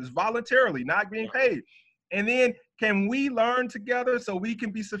police officers voluntarily, not being paid? And then can we learn together so we can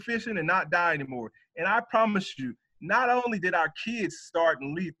be sufficient and not die anymore? And I promise you, not only did our kids start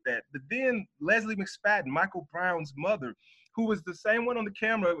and lead that, but then Leslie McSpadden, Michael Brown's mother, who was the same one on the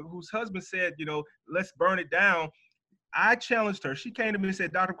camera, whose husband said, you know, let's burn it down. I challenged her. She came to me and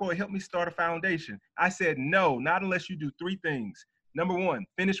said, Dr. Coy, help me start a foundation. I said, no, not unless you do 3 things. Number 1,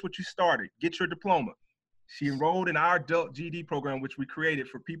 finish what you started, get your diploma. She enrolled in our adult GED program, which we created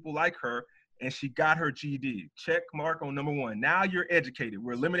for people like her, and she got her GED. Check mark on number 1. Now you're educated.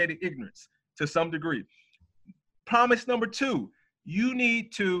 We're eliminating ignorance to some degree. Promise number 2, you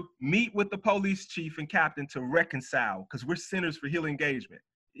need to meet with the police chief and captain to reconcile, because we're centers for healing engagement.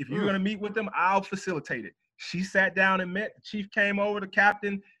 If you're going to meet with them, I'll facilitate it. She sat down and met. The chief came over, the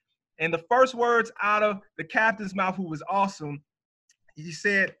captain, and the first words out of the captain's mouth, who was awesome, he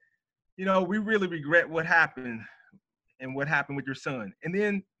said, you know, we really regret what happened and what happened with your son. And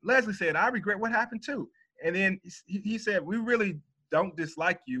then Leslie said, I regret what happened too. And then he said, we really don't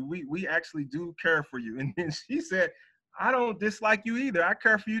dislike you. We actually do care for you. And then she said, I don't dislike you either. I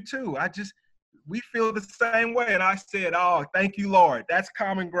care for you too. We feel the same way. And I said, oh, thank you, Lord. That's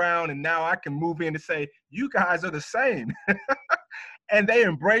common ground. And now I can move in to say, you guys are the same. And they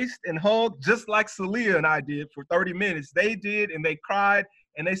embraced and hugged just like Celia and I did for 30 minutes. They did, and they cried,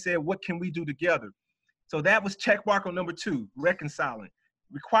 and they said, what can we do together? So that was check mark on number 2, reconciling.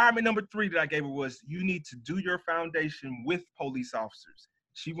 Requirement number 3 that I gave her was, you need to do your foundation with police officers.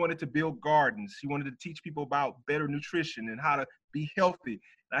 She wanted to build gardens. She wanted to teach people about better nutrition and how to be healthy.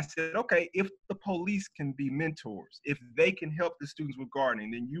 And I said, okay, if the police can be mentors, if they can help the students with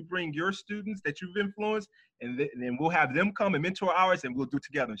gardening, then you bring your students that you've influenced, and then we'll have them come and mentor ours, and we'll do it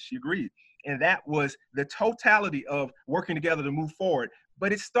together. And she agreed. And that was the totality of working together to move forward.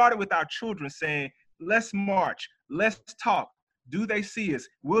 But it started with our children saying, let's march, let's talk. Do they see us?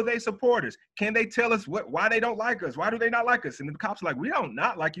 Will they support us? Can they tell us why they don't like us? Why do they not like us? And the cops are like, we don't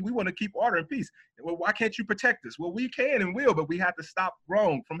not like you. We want to keep order and peace. Well, why can't you protect us? Well, we can and will, but we have to stop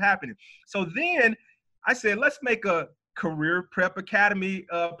wrong from happening. So then I said, let's make a career prep academy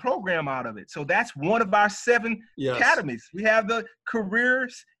program out of it. So that's one of our 7 academies. We have the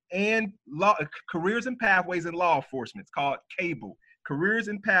careers and careers and pathways in law enforcement. It's called CABLE, Careers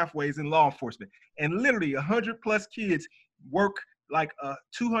and Pathways in Law Enforcement. And literally 100+ kids work like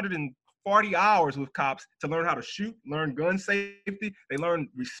 240 hours with cops to learn how to shoot, learn gun safety. They learn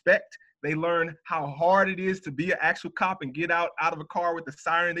respect. They learn how hard it is to be an actual cop and get out of a car with the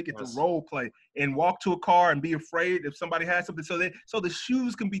siren. They get to role play and walk to a car and be afraid if somebody has something. So the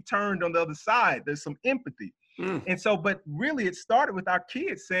shoes can be turned on the other side. There's some empathy. And so, but really it started with our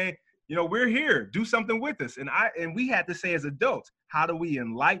kids saying, you know, we're here, do something with us. And we had to say as adults, how do we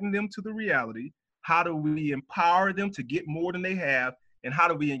enlighten them to the reality? How do we empower them to get more than they have? And how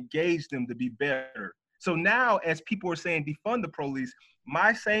do we engage them to be better? So now, as people are saying, defund the police,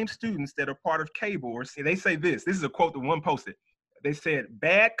 my same students that are part of CABLE, they say this is a quote that one posted. They said,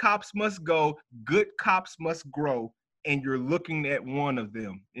 bad cops must go, good cops must grow, and you're looking at one of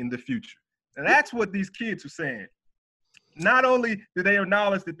them in the future. And that's what these kids are saying. Not only do they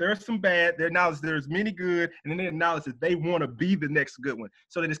acknowledge that there's some bad, they acknowledge there's many good, and then they acknowledge that they want to be the next good one.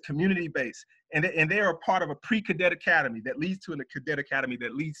 So that it's community-based. And they are a part of a pre-cadet academy that leads to a cadet academy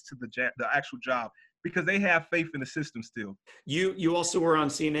that leads to the actual job, because they have faith in the system still. You also were on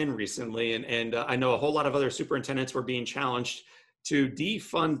CNN recently, and I know a whole lot of other superintendents were being challenged to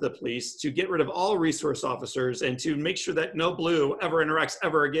defund the police, to get rid of all resource officers, and to make sure that no blue ever interacts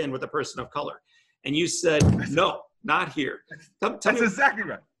ever again with a person of color. And you said, no, not here. That's exactly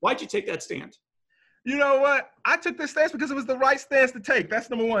right. Why'd you take that stand? You know what? I took this stance because it was the right stance to take. That's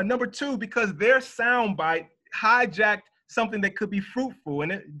number one. Number two, because their soundbite hijacked something that could be fruitful.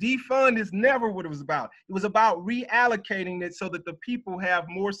 And defund is never what it was about. It was about reallocating it so that the people have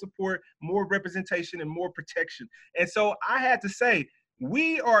more support, more representation, and more protection. And so I had to say,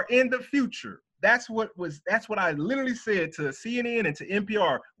 we are in the future. That's what I literally said to CNN and to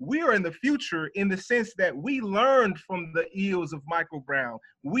NPR. We are in the future in the sense that we learned from the ills of Michael Brown.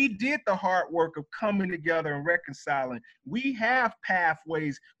 We did the hard work of coming together and reconciling. We have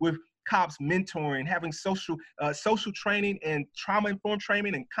pathways with cops mentoring, having social training and trauma-informed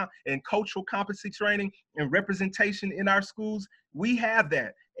training and cultural competency training and representation in our schools. We have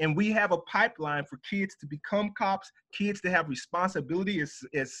that. And we have a pipeline for kids to become cops, kids to have responsibility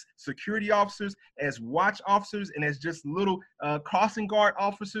as security officers, as watch officers, and as just little crossing guard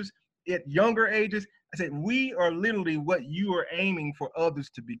officers at younger ages. I said, we are literally what you are aiming for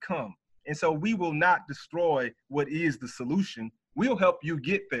others to become. And so we will not destroy what is the solution. We'll help you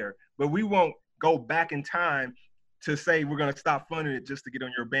get there, but we won't go back in time to say we're going to stop funding it just to get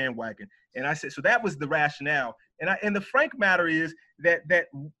on your bandwagon. And I said, so that was the rationale. And the frank matter is that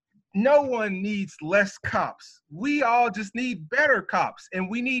no one needs less cops. We all just need better cops, and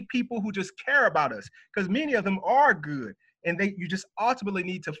we need people who just care about us, because many of them are good, and you just ultimately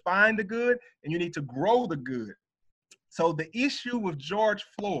need to find the good, and you need to grow the good. So the issue with George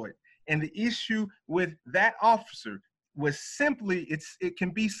Floyd and the issue with that officer was simply, it can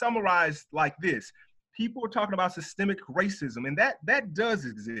be summarized like this. People are talking about systemic racism, and that does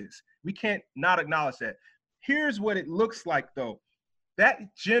exist. We can't not acknowledge that. Here's what it looks like, though. That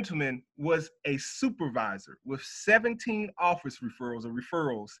gentleman was a supervisor with 17 office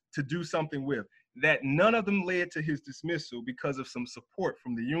referrals to do something with, that none of them led to his dismissal because of some support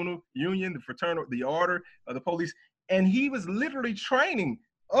from the union, the fraternal, the order of the police. And he was literally training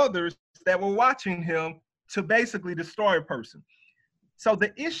others that were watching him to basically destroy a person. So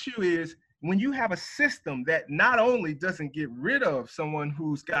the issue is, when you have a system that not only doesn't get rid of someone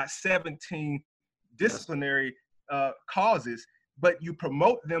who's got 17 disciplinary causes, but you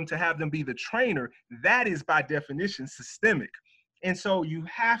promote them to have them be the trainer, that is by definition systemic. And so you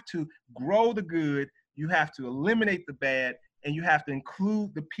have to grow the good, you have to eliminate the bad, and you have to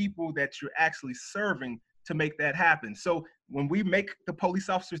include the people that you're actually serving to make that happen. So when we make the police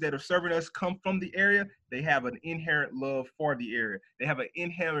officers that are serving us come from the area, they have an inherent love for the area. They have an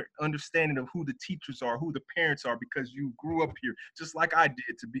inherent understanding of who the teachers are, who the parents are, because you grew up here, just like I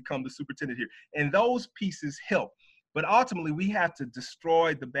did to become the superintendent here. And those pieces help. But ultimately, we have to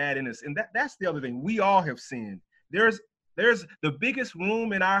destroy the bad in us. And that's the other thing. We all have sinned. There's the biggest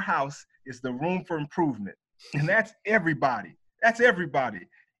room in our house is the room for improvement. And that's everybody. That's everybody.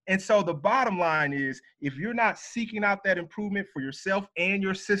 And so the bottom line is, if you're not seeking out that improvement for yourself and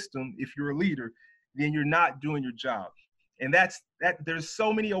your system, if you're a leader, then you're not doing your job. And there's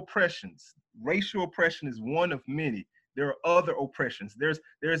so many oppressions. Racial oppression is one of many. There are other oppressions.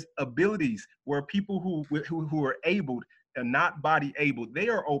 There's abilities where people who are abled and not body abled, they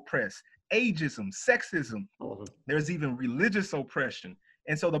are oppressed. Ageism, sexism, there's even religious oppression.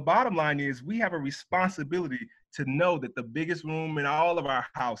 And so the bottom line is, we have a responsibility to know that the biggest room in all of our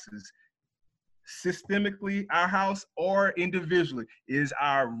houses systemically, our house, or individually, is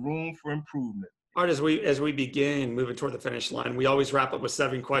our room for improvement. All right, as we begin moving toward the finish line, we always wrap up with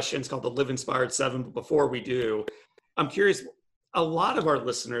 7 questions called the Live Inspired 7. But before we do, I'm curious, a lot of our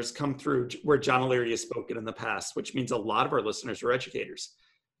listeners come through where John O'Leary has spoken in the past, which means a lot of our listeners are educators.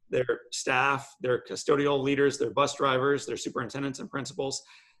 They're staff, they're custodial leaders, they're bus drivers, they're superintendents and principals.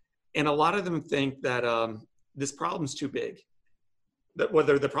 And a lot of them think that this problem's too big. That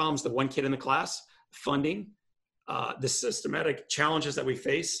whether the problem's the one kid in the class, funding, the systematic challenges that we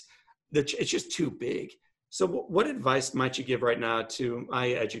face, it's just too big. So what advice might you give right now to my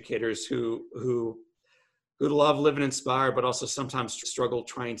educators who love living inspired, but also sometimes struggle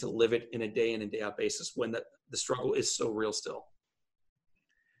trying to live it in a day in and day out basis when the struggle is so real still?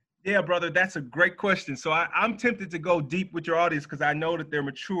 Yeah, brother, that's a great question. So I'm tempted to go deep with your audience because I know that they're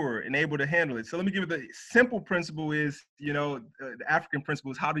mature and able to handle it. So let me give you the simple principle is, the African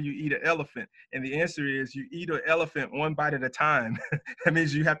principle is, how do you eat an elephant? And the answer is, you eat an elephant one bite at a time. That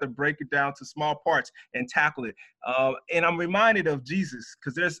means you have to break it down to small parts and tackle it. And I'm reminded of Jesus,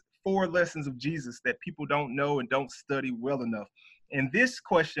 because there's 4 lessons of Jesus that people don't know and don't study well enough. And this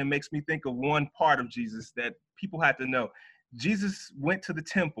question makes me think of one part of Jesus that people have to know. Jesus went to the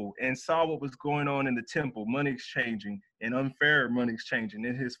temple and saw what was going on in the temple, money exchanging and unfair money exchanging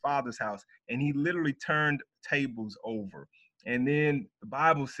in his father's house. And he literally turned tables over. And then the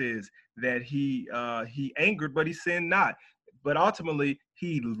Bible says that he angered, but he sinned not. But ultimately,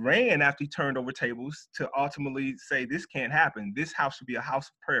 he ran after he turned over tables to ultimately say, this can't happen. This house should be a house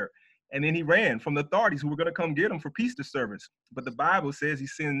of prayer. And then he ran from the authorities who were going to come get him for peace disturbance. But the Bible says he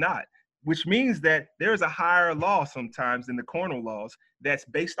sinned not, which means that there's a higher law sometimes than the carnal laws that's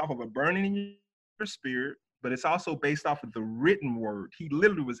based off of a burning in your spirit, but it's also based off of the written word. He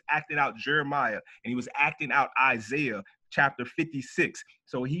literally was acting out Jeremiah, and he was acting out Isaiah chapter 56.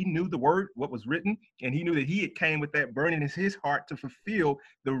 So he knew the word, what was written, and he knew that he had came with that burning in his heart to fulfill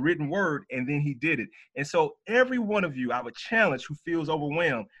the written word, and then he did it. And so every one of you, I would challenge who feels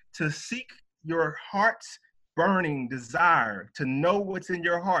overwhelmed to seek your heart's burning desire, to know what's in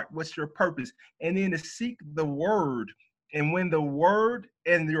your heart, what's your purpose, and then to seek the word. And when the word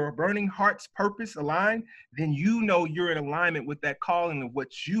and your burning heart's purpose align, then you know you're in alignment with that calling of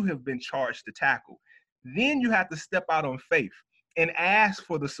what you have been charged to tackle. Then you have to step out on faith and ask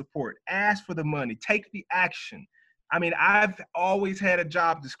for the support, ask for the money, take the action. I mean, I've always had a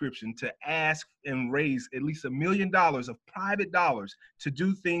job description to ask and raise at least $1 million of private dollars to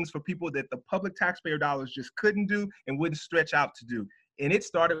do things for people that the public taxpayer dollars just couldn't do and wouldn't stretch out to do. And it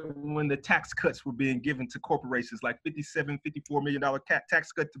started when the tax cuts were being given to corporations, like $54 million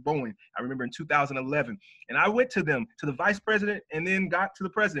tax cut to Boeing. I remember in 2011. And I went to them, to the vice president, and then got to the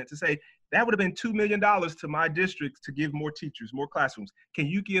president to say, that would have been $2 million to my district to give more teachers, more classrooms. Can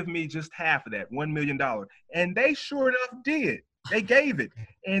you give me just half of that, $1 million? And they sure enough did. They gave it.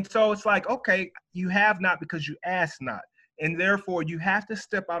 And so it's like, okay, you have not because you ask not. And therefore, you have to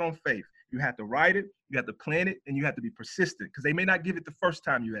step out on faith. You have to write it, you have to plan it, and you have to be persistent, because they may not give it the first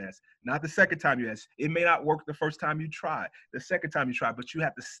time you ask, not the second time you ask. It may not work the first time you try, the second time you try, but you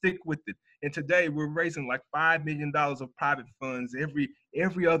have to stick with it. And today we're raising like $5 million of private funds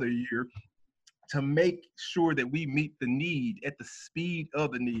every other year to make sure that we meet the need at the speed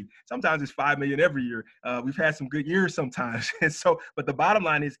of the need. Sometimes it's 5 million every year. We've had some good years sometimes. And so, but the bottom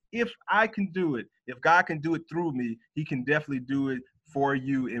line is, if I can do it, if God can do it through me, he can definitely do it for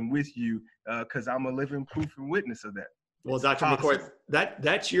you and with you, because I'm a living proof and witness of that. Well, Dr. McCoy,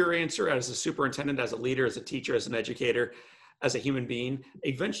 that's your answer as a superintendent, as a leader, as a teacher, as an educator, as a human being.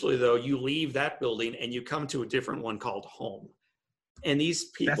 Eventually, though, you leave that building and you come to a different one called home. And these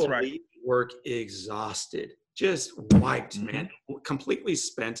people leave work exhausted, just wiped, man, completely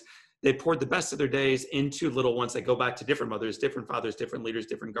spent. They poured the best of their days into little ones that go back to different mothers, different fathers, different leaders,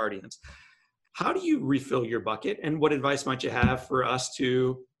 different guardians. How do you refill your bucket? And what advice might you have for us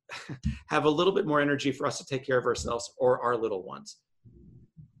to have a little bit more energy for us to take care of ourselves or our little ones?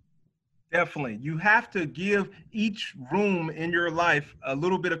 Definitely. You have to give each room in your life a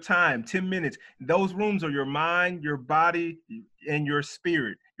little bit of time, 10 minutes. Those rooms are your mind, your body, and your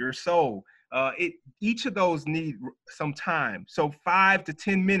spirit, your soul. Each of those need some time. So 5 to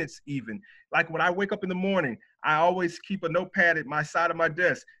 10 minutes even. Like when I wake up in the morning, I always keep a notepad at my side of my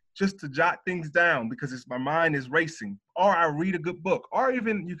desk just to jot things down, because my mind is racing. Or I read a good book, or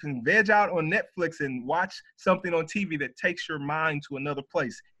even you can veg out on Netflix and watch something on TV that takes your mind to another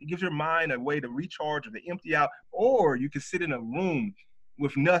place. It gives your mind a way to recharge or to empty out. Or you can sit in a room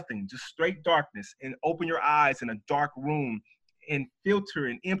with nothing, just straight darkness, and open your eyes in a dark room and filter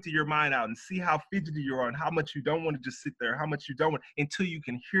and empty your mind out and see how fidgety you are and how much you don't want to just sit there, how much you don't want, until you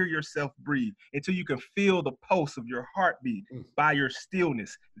can hear yourself breathe, until you can feel the pulse of your heartbeat by your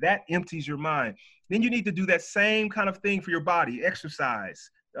stillness. That empties your mind. Then you need to do that same kind of thing for your body. Exercise.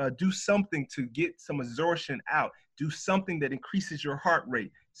 Do something to get some exhaustion out. Do something that increases your heart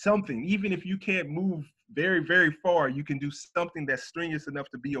rate. Something, even if you can't move very, very far, you can do something that's strenuous enough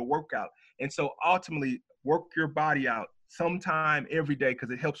to be a workout. And so ultimately, work your body out sometime every day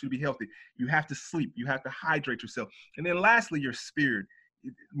because it helps you to be healthy. You have to sleep. You have to hydrate yourself. And then lastly, your spirit.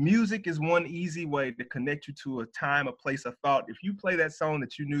 Music is one easy way to connect you to a time, a place, a thought. If you play that song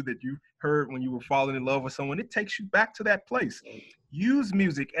that you knew that you heard when you were falling in love with someone, it takes you back to that place. Use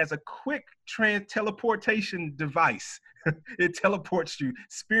music as a quick teleportation device. It teleports you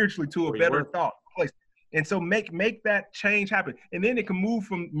spiritually to a better thought place. And so make that change happen. And then it can move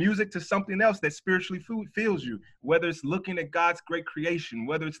from music to something else that spiritually fills you, whether it's looking at God's great creation,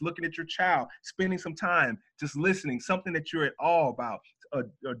 whether it's looking at your child, spending some time just listening, something that you're at awe about, a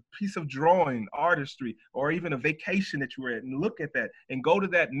piece of drawing, artistry, or even a vacation that you were at, and look at that and go to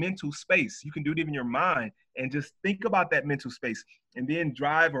that mental space. You can do it even in your mind and just think about that mental space and then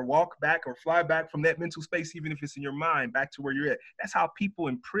drive or walk back or fly back from that mental space, even if it's in your mind, back to where you're at. That's how people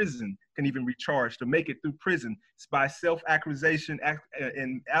in prison can even recharge to make it through prison. It's by self-actualization,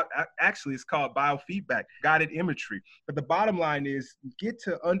 and actually it's called biofeedback, guided imagery. But the bottom line is get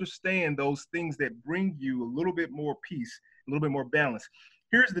to understand those things that bring you a little bit more peace, a little bit more balance.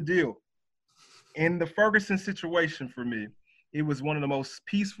 Here's the deal. In the Ferguson situation for me, it was one of the most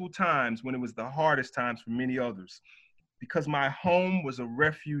peaceful times when it was the hardest times for many others, because my home was a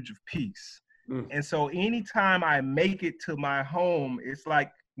refuge of peace. And so anytime I make it to my home, it's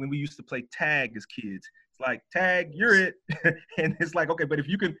like when we used to play tag as kids. It's like, tag, you're it. And it's like, okay, but if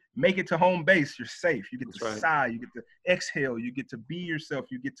you can make it to home base, you're safe. You get to sigh, you get to exhale, you get to be yourself,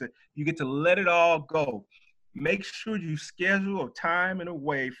 you get to let it all go. Make sure you schedule a time and a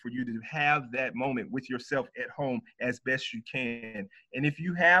way for you to have that moment with yourself at home as best you can. And if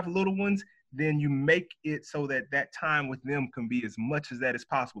you have little ones, then you make it so that that time with them can be as much as that as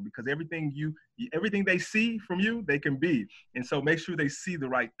possible, because everything they see from you, they can be. And so make sure they see the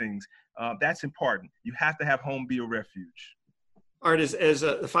right things. That's important. You have to have home be a refuge. Art, as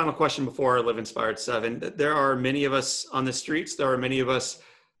the final question before our Live Inspired 7, there are many of us on the streets. There are many of us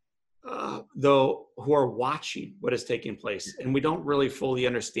though, who are watching what is taking place, and we don't really fully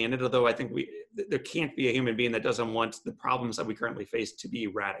understand it. Although I think there can't be a human being that doesn't want the problems that we currently face to be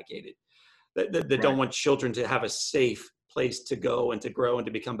eradicated, that don't want children to have a safe place to go and to grow and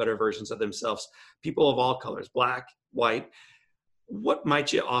to become better versions of themselves. People of all colors, Black, white. What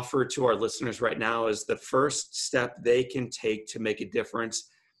might you offer to our listeners right now as the first step they can take to make a difference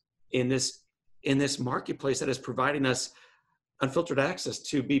in this marketplace that is providing us unfiltered access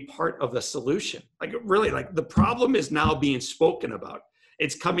to be part of the solution? Like, really, like, the problem is now being spoken about.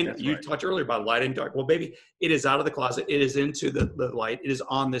 It's coming. That's you talked earlier about light and dark. Well, baby, it is out of the closet. It is into the light. It is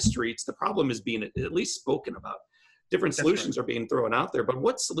on the streets. The problem is being at least spoken about. Different solutions are being thrown out there, but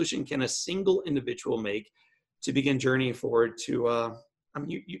what solution can a single individual make to begin journeying forward to,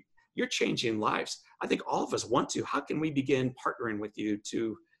 you're changing lives. I think all of us want to. How can we begin partnering with you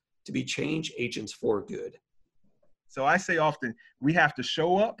to be change agents for good? So I say often, we have to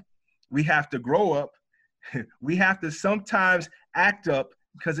show up, we have to grow up, we have to sometimes act up,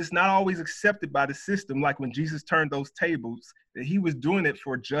 because it's not always accepted by the system. Like when Jesus turned those tables, that he was doing it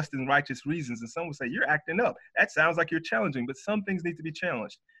for just and righteous reasons. And some would say, you're acting up. That sounds like you're challenging, but some things need to be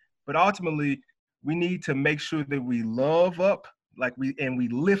challenged. But ultimately, we need to make sure that we love up, we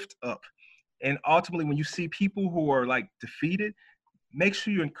lift up. And ultimately, when you see people who are like defeated, make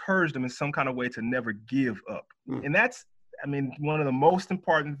sure you encourage them in some kind of way to never give up. And that's, one of the most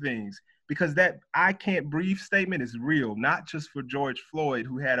important things, because that I can't breathe statement is real, not just for George Floyd,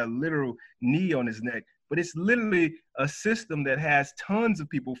 who had a literal knee on his neck, but it's literally a system that has tons of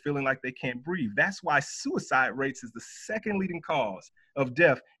people feeling like they can't breathe. That's why suicide rates is the second leading cause of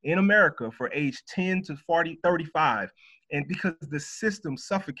death in America for age 10 to 35. And because the system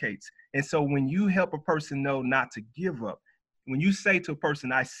suffocates. And so when you help a person know not to give up, when you say to a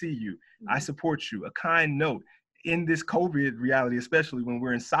person, I see you, I support you, a kind note, in this COVID reality, especially when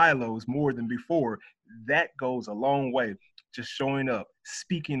we're in silos more than before, that goes a long way. Just showing up,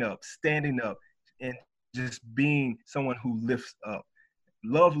 speaking up, standing up, and just being someone who lifts up.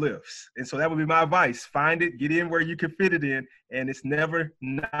 Love lifts. And so that would be my advice. Find it, get in where you can fit it in, and it's never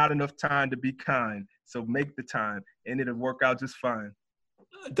not enough time to be kind. So make the time, and it'll work out just fine.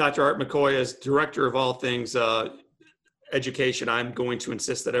 Dr. Art McCoy, as director of all things education, I'm going to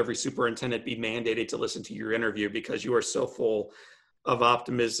insist that every superintendent be mandated to listen to your interview, because you are so full of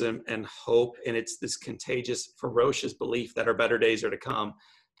optimism and hope. And it's this contagious, ferocious belief that our better days are to come,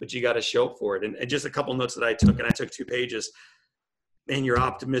 but you got to show up for it. And just a couple notes that I took, and I took 2 pages. And your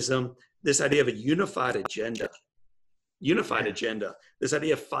optimism, this idea of a unified agenda, this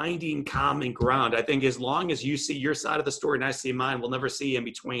idea of finding common ground. I think as long as you see your side of the story and I see mine, we'll never see in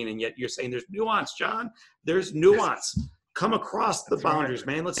between. And yet you're saying there's nuance, John. There's nuance. Come across the boundaries,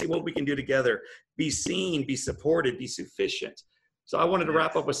 man. Let's see what we can do together. Be seen, be supported, be sufficient. So I wanted to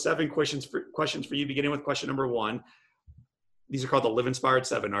wrap up with 7 questions for you, beginning with question number 1. These are called the Live Inspired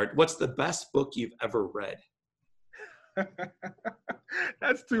 7. Art. What's the best book you've ever read?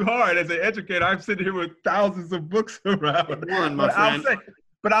 That's too hard. As an educator, I'm sitting here with thousands of books around. One, my friend.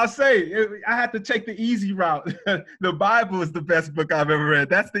 I'll say, I have to take the easy route. The Bible is the best book I've ever read.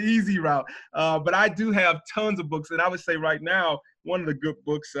 That's the easy route. But I do have tons of books, and I would say right now, one of the good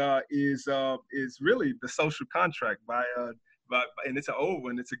books is really The Social Contract by and it's an old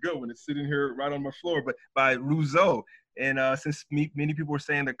one. It's a good one. It's sitting here right on my floor, but by Rousseau. And since many people are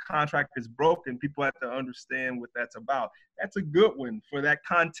saying the contract is broken, people have to understand what that's about. That's a good one for that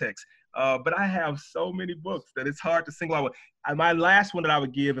context. But I have so many books that it's hard to single out. My last one that I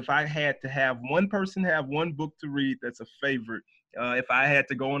would give, if I had to have one person have one book to read that's a favorite, if I had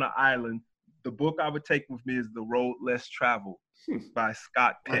to go on an island, the book I would take with me is The Road Less Traveled by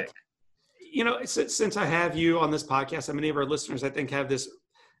Scott Peck. You know, since I have you on this podcast, and many of our listeners, I think, have this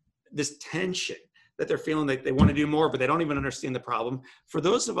tension that they're feeling like they want to do more, but they don't even understand the problem. For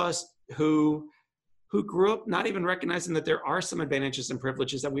those of us who grew up not even recognizing that there are some advantages and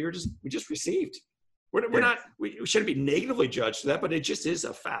privileges that we just received. We shouldn't be negatively judged for that, but it just is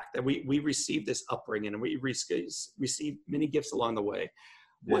a fact that we received this upbringing and we received many gifts along the way.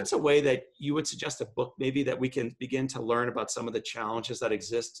 What's a way that you would suggest a book maybe that we can begin to learn about some of the challenges that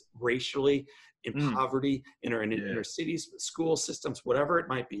exist racially, in poverty, in our inner cities, school systems, whatever it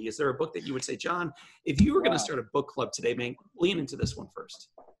might be? Is there a book that you would say, John, if you were going to start a book club today, man, lean into this one first?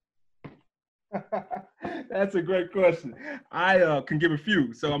 That's a great question. I can give a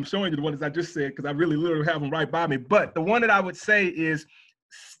few. So I'm showing you the ones I just said because I really literally have them right by me. But the one that I would say is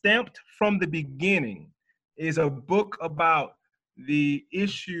Stamped from the Beginning is a book about the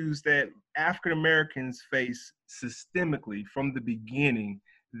issues that African Americans face systemically from the beginning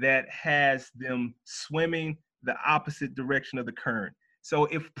that has them swimming the opposite direction of the current. So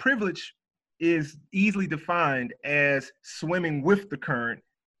if privilege is easily defined as swimming with the current,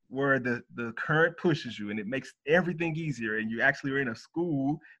 where the current pushes you and it makes everything easier, and you actually are in a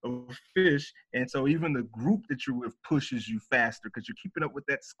school of fish, and so even the group that you're with pushes you faster because you're keeping up with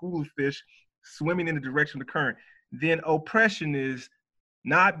that school of fish swimming in the direction of the current. Then oppression is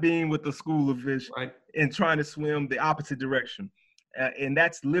not being with the school of fish and trying to swim the opposite direction. And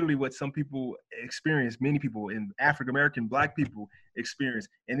that's literally what some people experience, many people in African-American, Black people experience.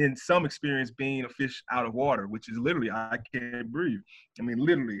 And then some experience being a fish out of water, which is literally, I can't breathe. I mean,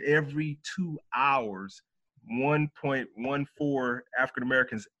 literally every 2 hours, 1.14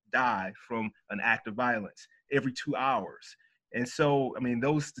 African-Americans die from an act of violence every 2 hours. And so, I mean,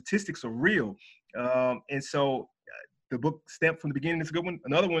 those statistics are real. And so the book Stamped from the Beginning is a good one.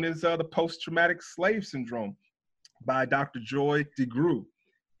 Another one is the Post-Traumatic Slave Syndrome by Dr. Joy DeGruy.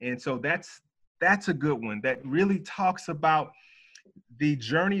 And so that's a good one that really talks about the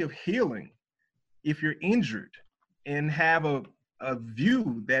journey of healing if you're injured and have a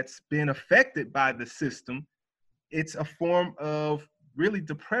view that's been affected by the system. It's a form of really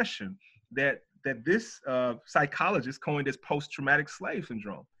depression that this psychologist coined as post-traumatic slave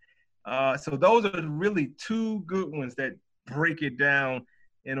syndrome. So those are really 2 good ones that break it down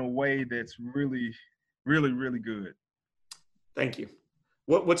in a way that's really, really, really good. Thank you.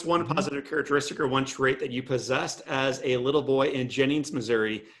 What's one positive characteristic or one trait that you possessed as a little boy in Jennings,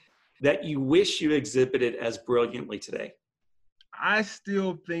 Missouri, that you wish you exhibited as brilliantly today? I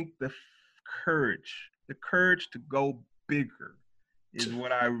still think the courage to go bigger is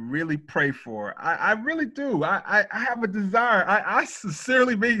what I really pray for. I really do. I have a desire. I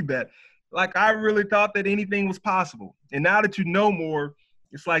sincerely mean that. Like, I really thought that anything was possible. And now that you know more,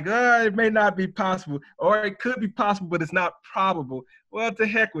 it's like, it may not be possible, or it could be possible, but it's not probable. Well, to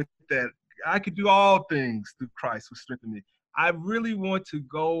heck with that. I could do all things through Christ who strengthened me. I really want to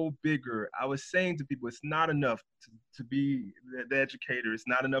go bigger. I was saying to people, it's not enough to be the educator. It's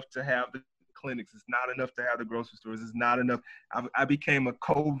not enough to have the clinics. It's not enough to have the grocery stores. It's not enough. I became a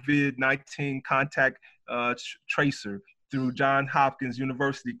COVID-19 contact tracer through Johns Hopkins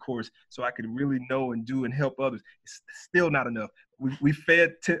University course so I could really know and do and help others. It's still not enough. We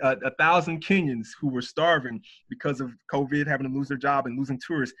fed 1,000 Kenyans who were starving because of COVID, having to lose their job and losing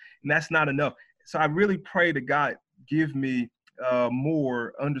tourists, and that's not enough. So I really pray that God give me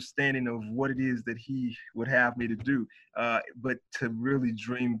more understanding of what it is that he would have me to do, but to really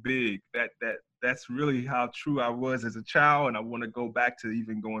dream big. That's really how true I was as a child, and I want to go back to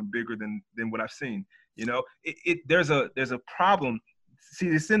even going bigger than what I've seen. You know, there's a problem. See,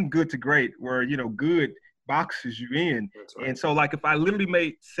 it's in Good to Great, where good boxes you in. Right. And so, like, if I literally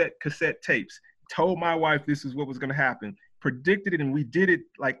made cassette tapes, told my wife this is what was going to happen, predicted it, and we did it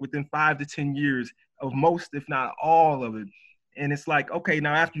like within 5 to 10 years of most, if not all of it. And it's like, okay,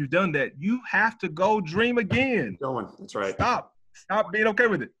 now after you've done that, you have to go dream again. Going. That's right. Stop being okay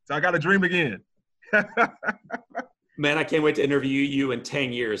with it. So I got to dream again. Man, I can't wait to interview you in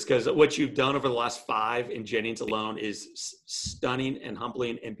 10 years, because what you've done over the last 5 in Jennings alone is stunning and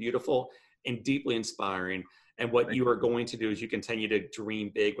humbling and beautiful and deeply inspiring. And what you are going to do is you continue to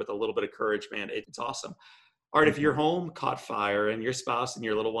dream big with a little bit of courage, man. It's awesome. All right, if your home caught fire and your spouse and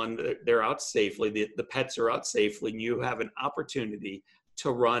your little one, they're out safely, the pets are out safely, and you have an opportunity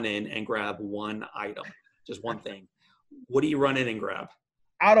to run in and grab one item, just one thing, what do you run in and grab?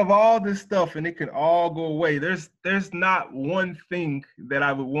 Out of all this stuff, and it could all go away, there's not one thing that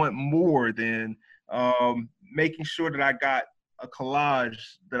I would want more than making sure that I got a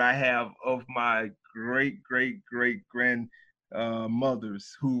collage that I have of my great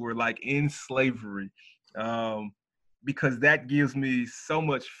grandmothers who were like in slavery, because that gives me so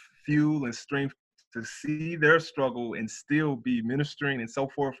much fuel and strength to see their struggle and still be ministering and so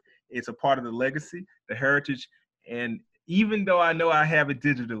forth. It's a part of the legacy, the heritage, and even though I know I have it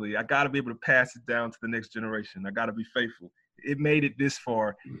digitally, I got to be able to pass it down to the next generation. I got to be faithful. It made it this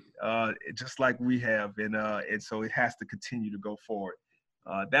far, just like we have, and so it has to continue to go forward.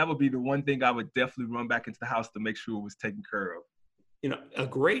 That would be the one thing I would definitely run back into the house to make sure it was taken care of. A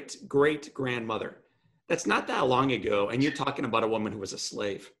great grandmother. That's not that long ago, and you're talking about a woman who was a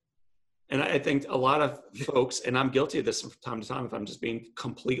slave. And I think a lot of folks, and I'm guilty of this from time to time, if I'm just being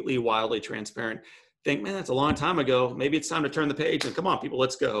completely wildly transparent, think, man, that's a long time ago. Maybe it's time to turn the page and come on, people,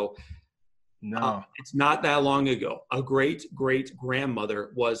 let's go. No, it's not that long ago. A great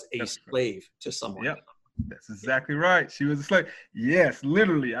grandmother was a slave to someone. Yep. That's exactly right. She was a slave. Yes,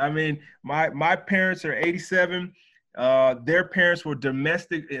 literally. I mean, my parents are 87. Their parents were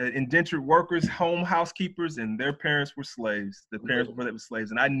domestic indentured workers, home housekeepers, and their parents were slaves. The parents were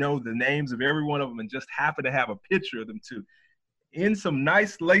slaves. And I know the names of every one of them and just happen to have a picture of them too, in some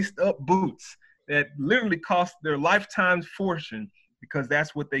nice laced up boots that literally cost their lifetime's fortune, because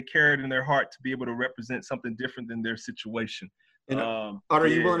that's what they carried in their heart, to be able to represent something different than their situation. And are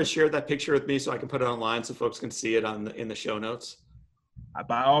you willing to share that picture with me so I can put it online so folks can see it in the show notes?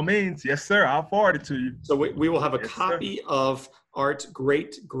 By all means. Yes, sir. I'll forward it to you. So we will have a copy of Art's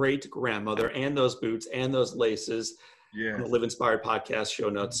great grandmother and those boots and those laces on the Live Inspired podcast show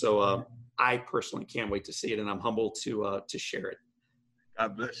notes. So I personally can't wait to see it, and I'm humbled to share it.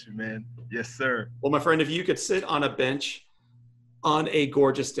 God bless you, man. Yes, sir. Well, my friend, if you could sit on a bench on a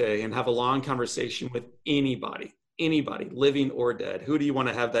gorgeous day and have a long conversation with anybody, living or dead, who do you want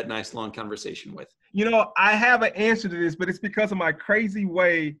to have that nice long conversation with? I have an answer to this, but it's because of my crazy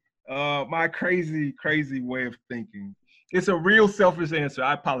way, my crazy way of thinking. It's a real selfish answer.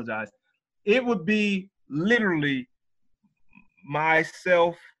 I apologize. It would be literally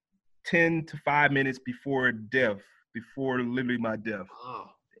myself 10 to 5 minutes before literally my death. Oh.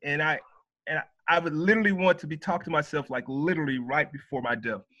 And I would literally want to be talking to myself like literally right before my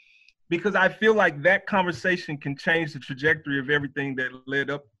death, because I feel like that conversation can change the trajectory of everything that led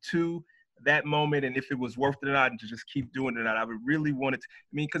up to that moment, and if it was worth it or not, and to just keep doing it. I would really want it to,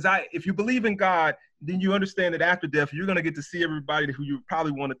 because if you believe in God, then you understand that after death, you're going to get to see everybody who you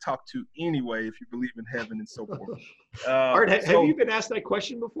probably want to talk to anyway, if you believe in heaven and so forth. Art, have you been asked that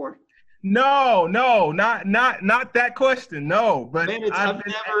question before? No, not that question. No, but man, I've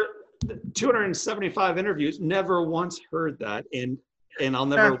never 275 interviews, never once heard that, and I'll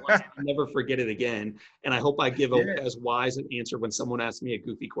never forget it again. And I hope I give as wise an answer when someone asks me a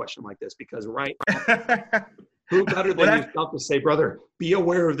goofy question like this, because who better than yourself to say, brother, be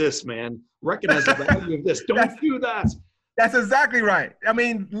aware of this, man. Recognize the value of this. Don't do that. That's exactly right. I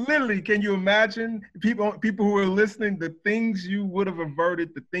mean, literally, can you imagine people who are listening, the things you would have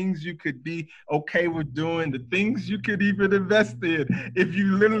averted, the things you could be okay with doing, the things you could even invest in if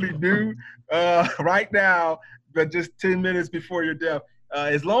you literally knew right now, but just 10 minutes before your death.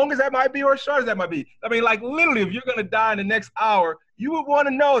 As long as that might be or as short as that might be. I mean, like literally, if you're going to die in the next hour, you would want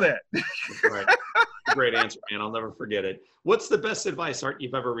to know that. Right. Great answer, man. I'll never forget it. What's the best advice, Art,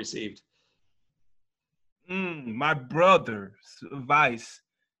 you've ever received? My brother's advice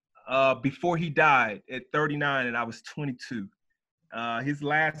before he died at 39 and I was 22. His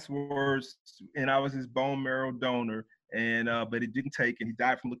last words, and I was his bone marrow donor, and but it didn't take, and he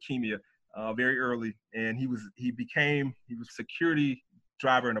died from leukemia very early. And he was security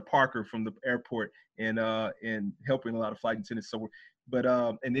driver in a Parker from the airport, and helping a lot of flight attendants. So, but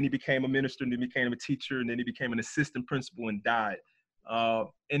and then he became a minister, and then became a teacher, and then he became an assistant principal and died.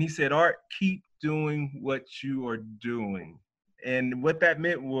 And he said, Art, keep doing what you are doing. And what that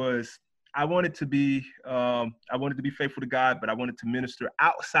meant was I wanted to be faithful to God, but I wanted to minister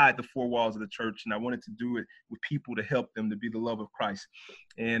outside the four walls of the church, and I wanted to do it with people to help them to be the love of Christ.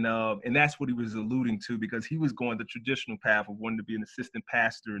 And that's what he was alluding to, because he was going the traditional path of wanting to be an assistant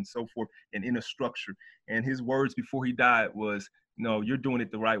pastor and so forth, and in a structure. And his words before he died was, no, you're doing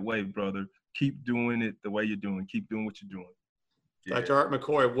it the right way, brother. Keep doing it the way you're doing. Keep doing what you're doing. Yeah. Dr. Art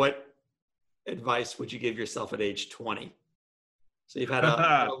McCoy, what advice would you give yourself at age 20? So you've had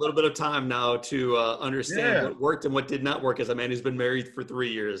a little bit of time now to understand what worked and what did not work, as a man who's been married for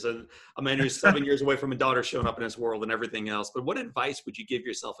 3 years, and a man who's 7 years away from a daughter showing up in his world and everything else. But what advice would you give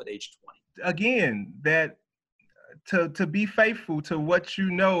yourself at age 20? Again, that to be faithful to what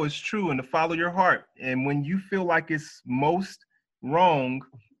you know is true and to follow your heart. And when you feel like it's most wrong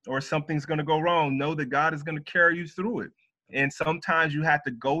or something's going to go wrong, know that God is going to carry you through it. And sometimes you have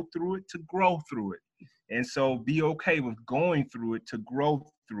to go through it to grow through it. And so be okay with going through it to grow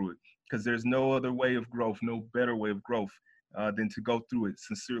through it, because there's no other way of growth, no better way of growth than to go through it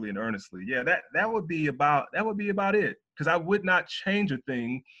sincerely and earnestly. Yeah, that would be about it, because I would not change a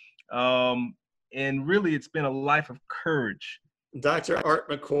thing. And really, it's been a life of courage. Dr. Art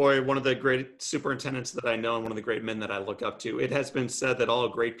McCoy, one of the great superintendents that I know and one of the great men that I look up to. It has been said that all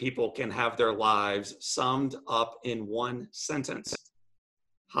great people can have their lives summed up in one sentence.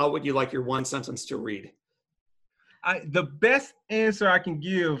 How would you like your one sentence to read? The best answer I can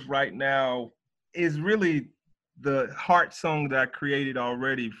give right now is really the heart song that I created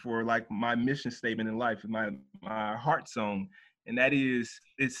already for like my mission statement in life, my heart song. And that is,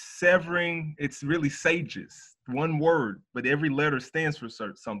 it's really sages, one word, but every letter stands for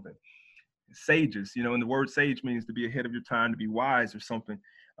something. Sages, and the word sage means to be ahead of your time, to be wise or something,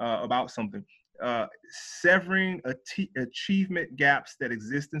 about something. Severing achievement gaps that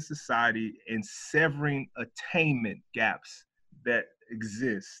exist in society and severing attainment gaps that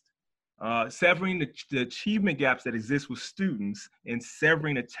exist. Severing the achievement gaps that exist with students and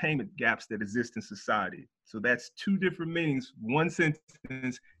severing attainment gaps that exist in society. So that's two different meanings, one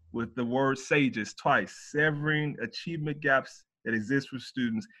sentence with the word sages twice. Severing achievement gaps that exist with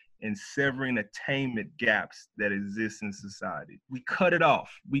students and severing attainment gaps that exist in society. We cut it off.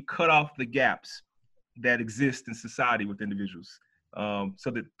 We cut off the gaps that exist in society with individuals,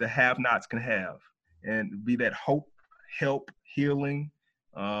 so that the have-nots can have, and be that hope, help, healing,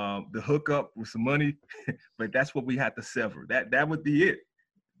 the hookup with some money. But that's what we have to sever. That would be it.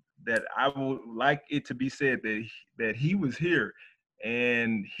 That I would like it to be said that he was here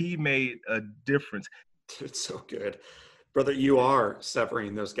and he made a difference. It's so good. Brother, you are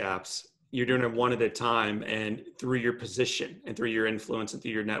severing those gaps. You're doing it one at a time, and through your position and through your influence and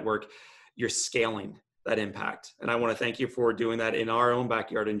through your network, you're scaling that impact. And I want to thank you for doing that in our own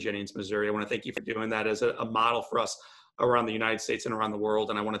backyard in Jennings, Missouri. I want to thank you for doing that as a model for us around the United States and around the world.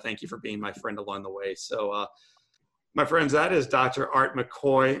 And I want to thank you for being my friend along the way. So, my friends, that is Dr. Art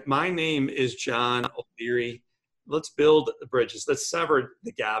McCoy. My name is John O'Leary. Let's build the bridges. Let's sever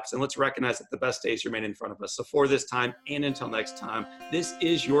the gaps, and let's recognize that the best days remain in front of us. So for this time and until next time, this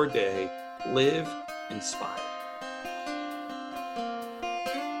is your day. Live inspired.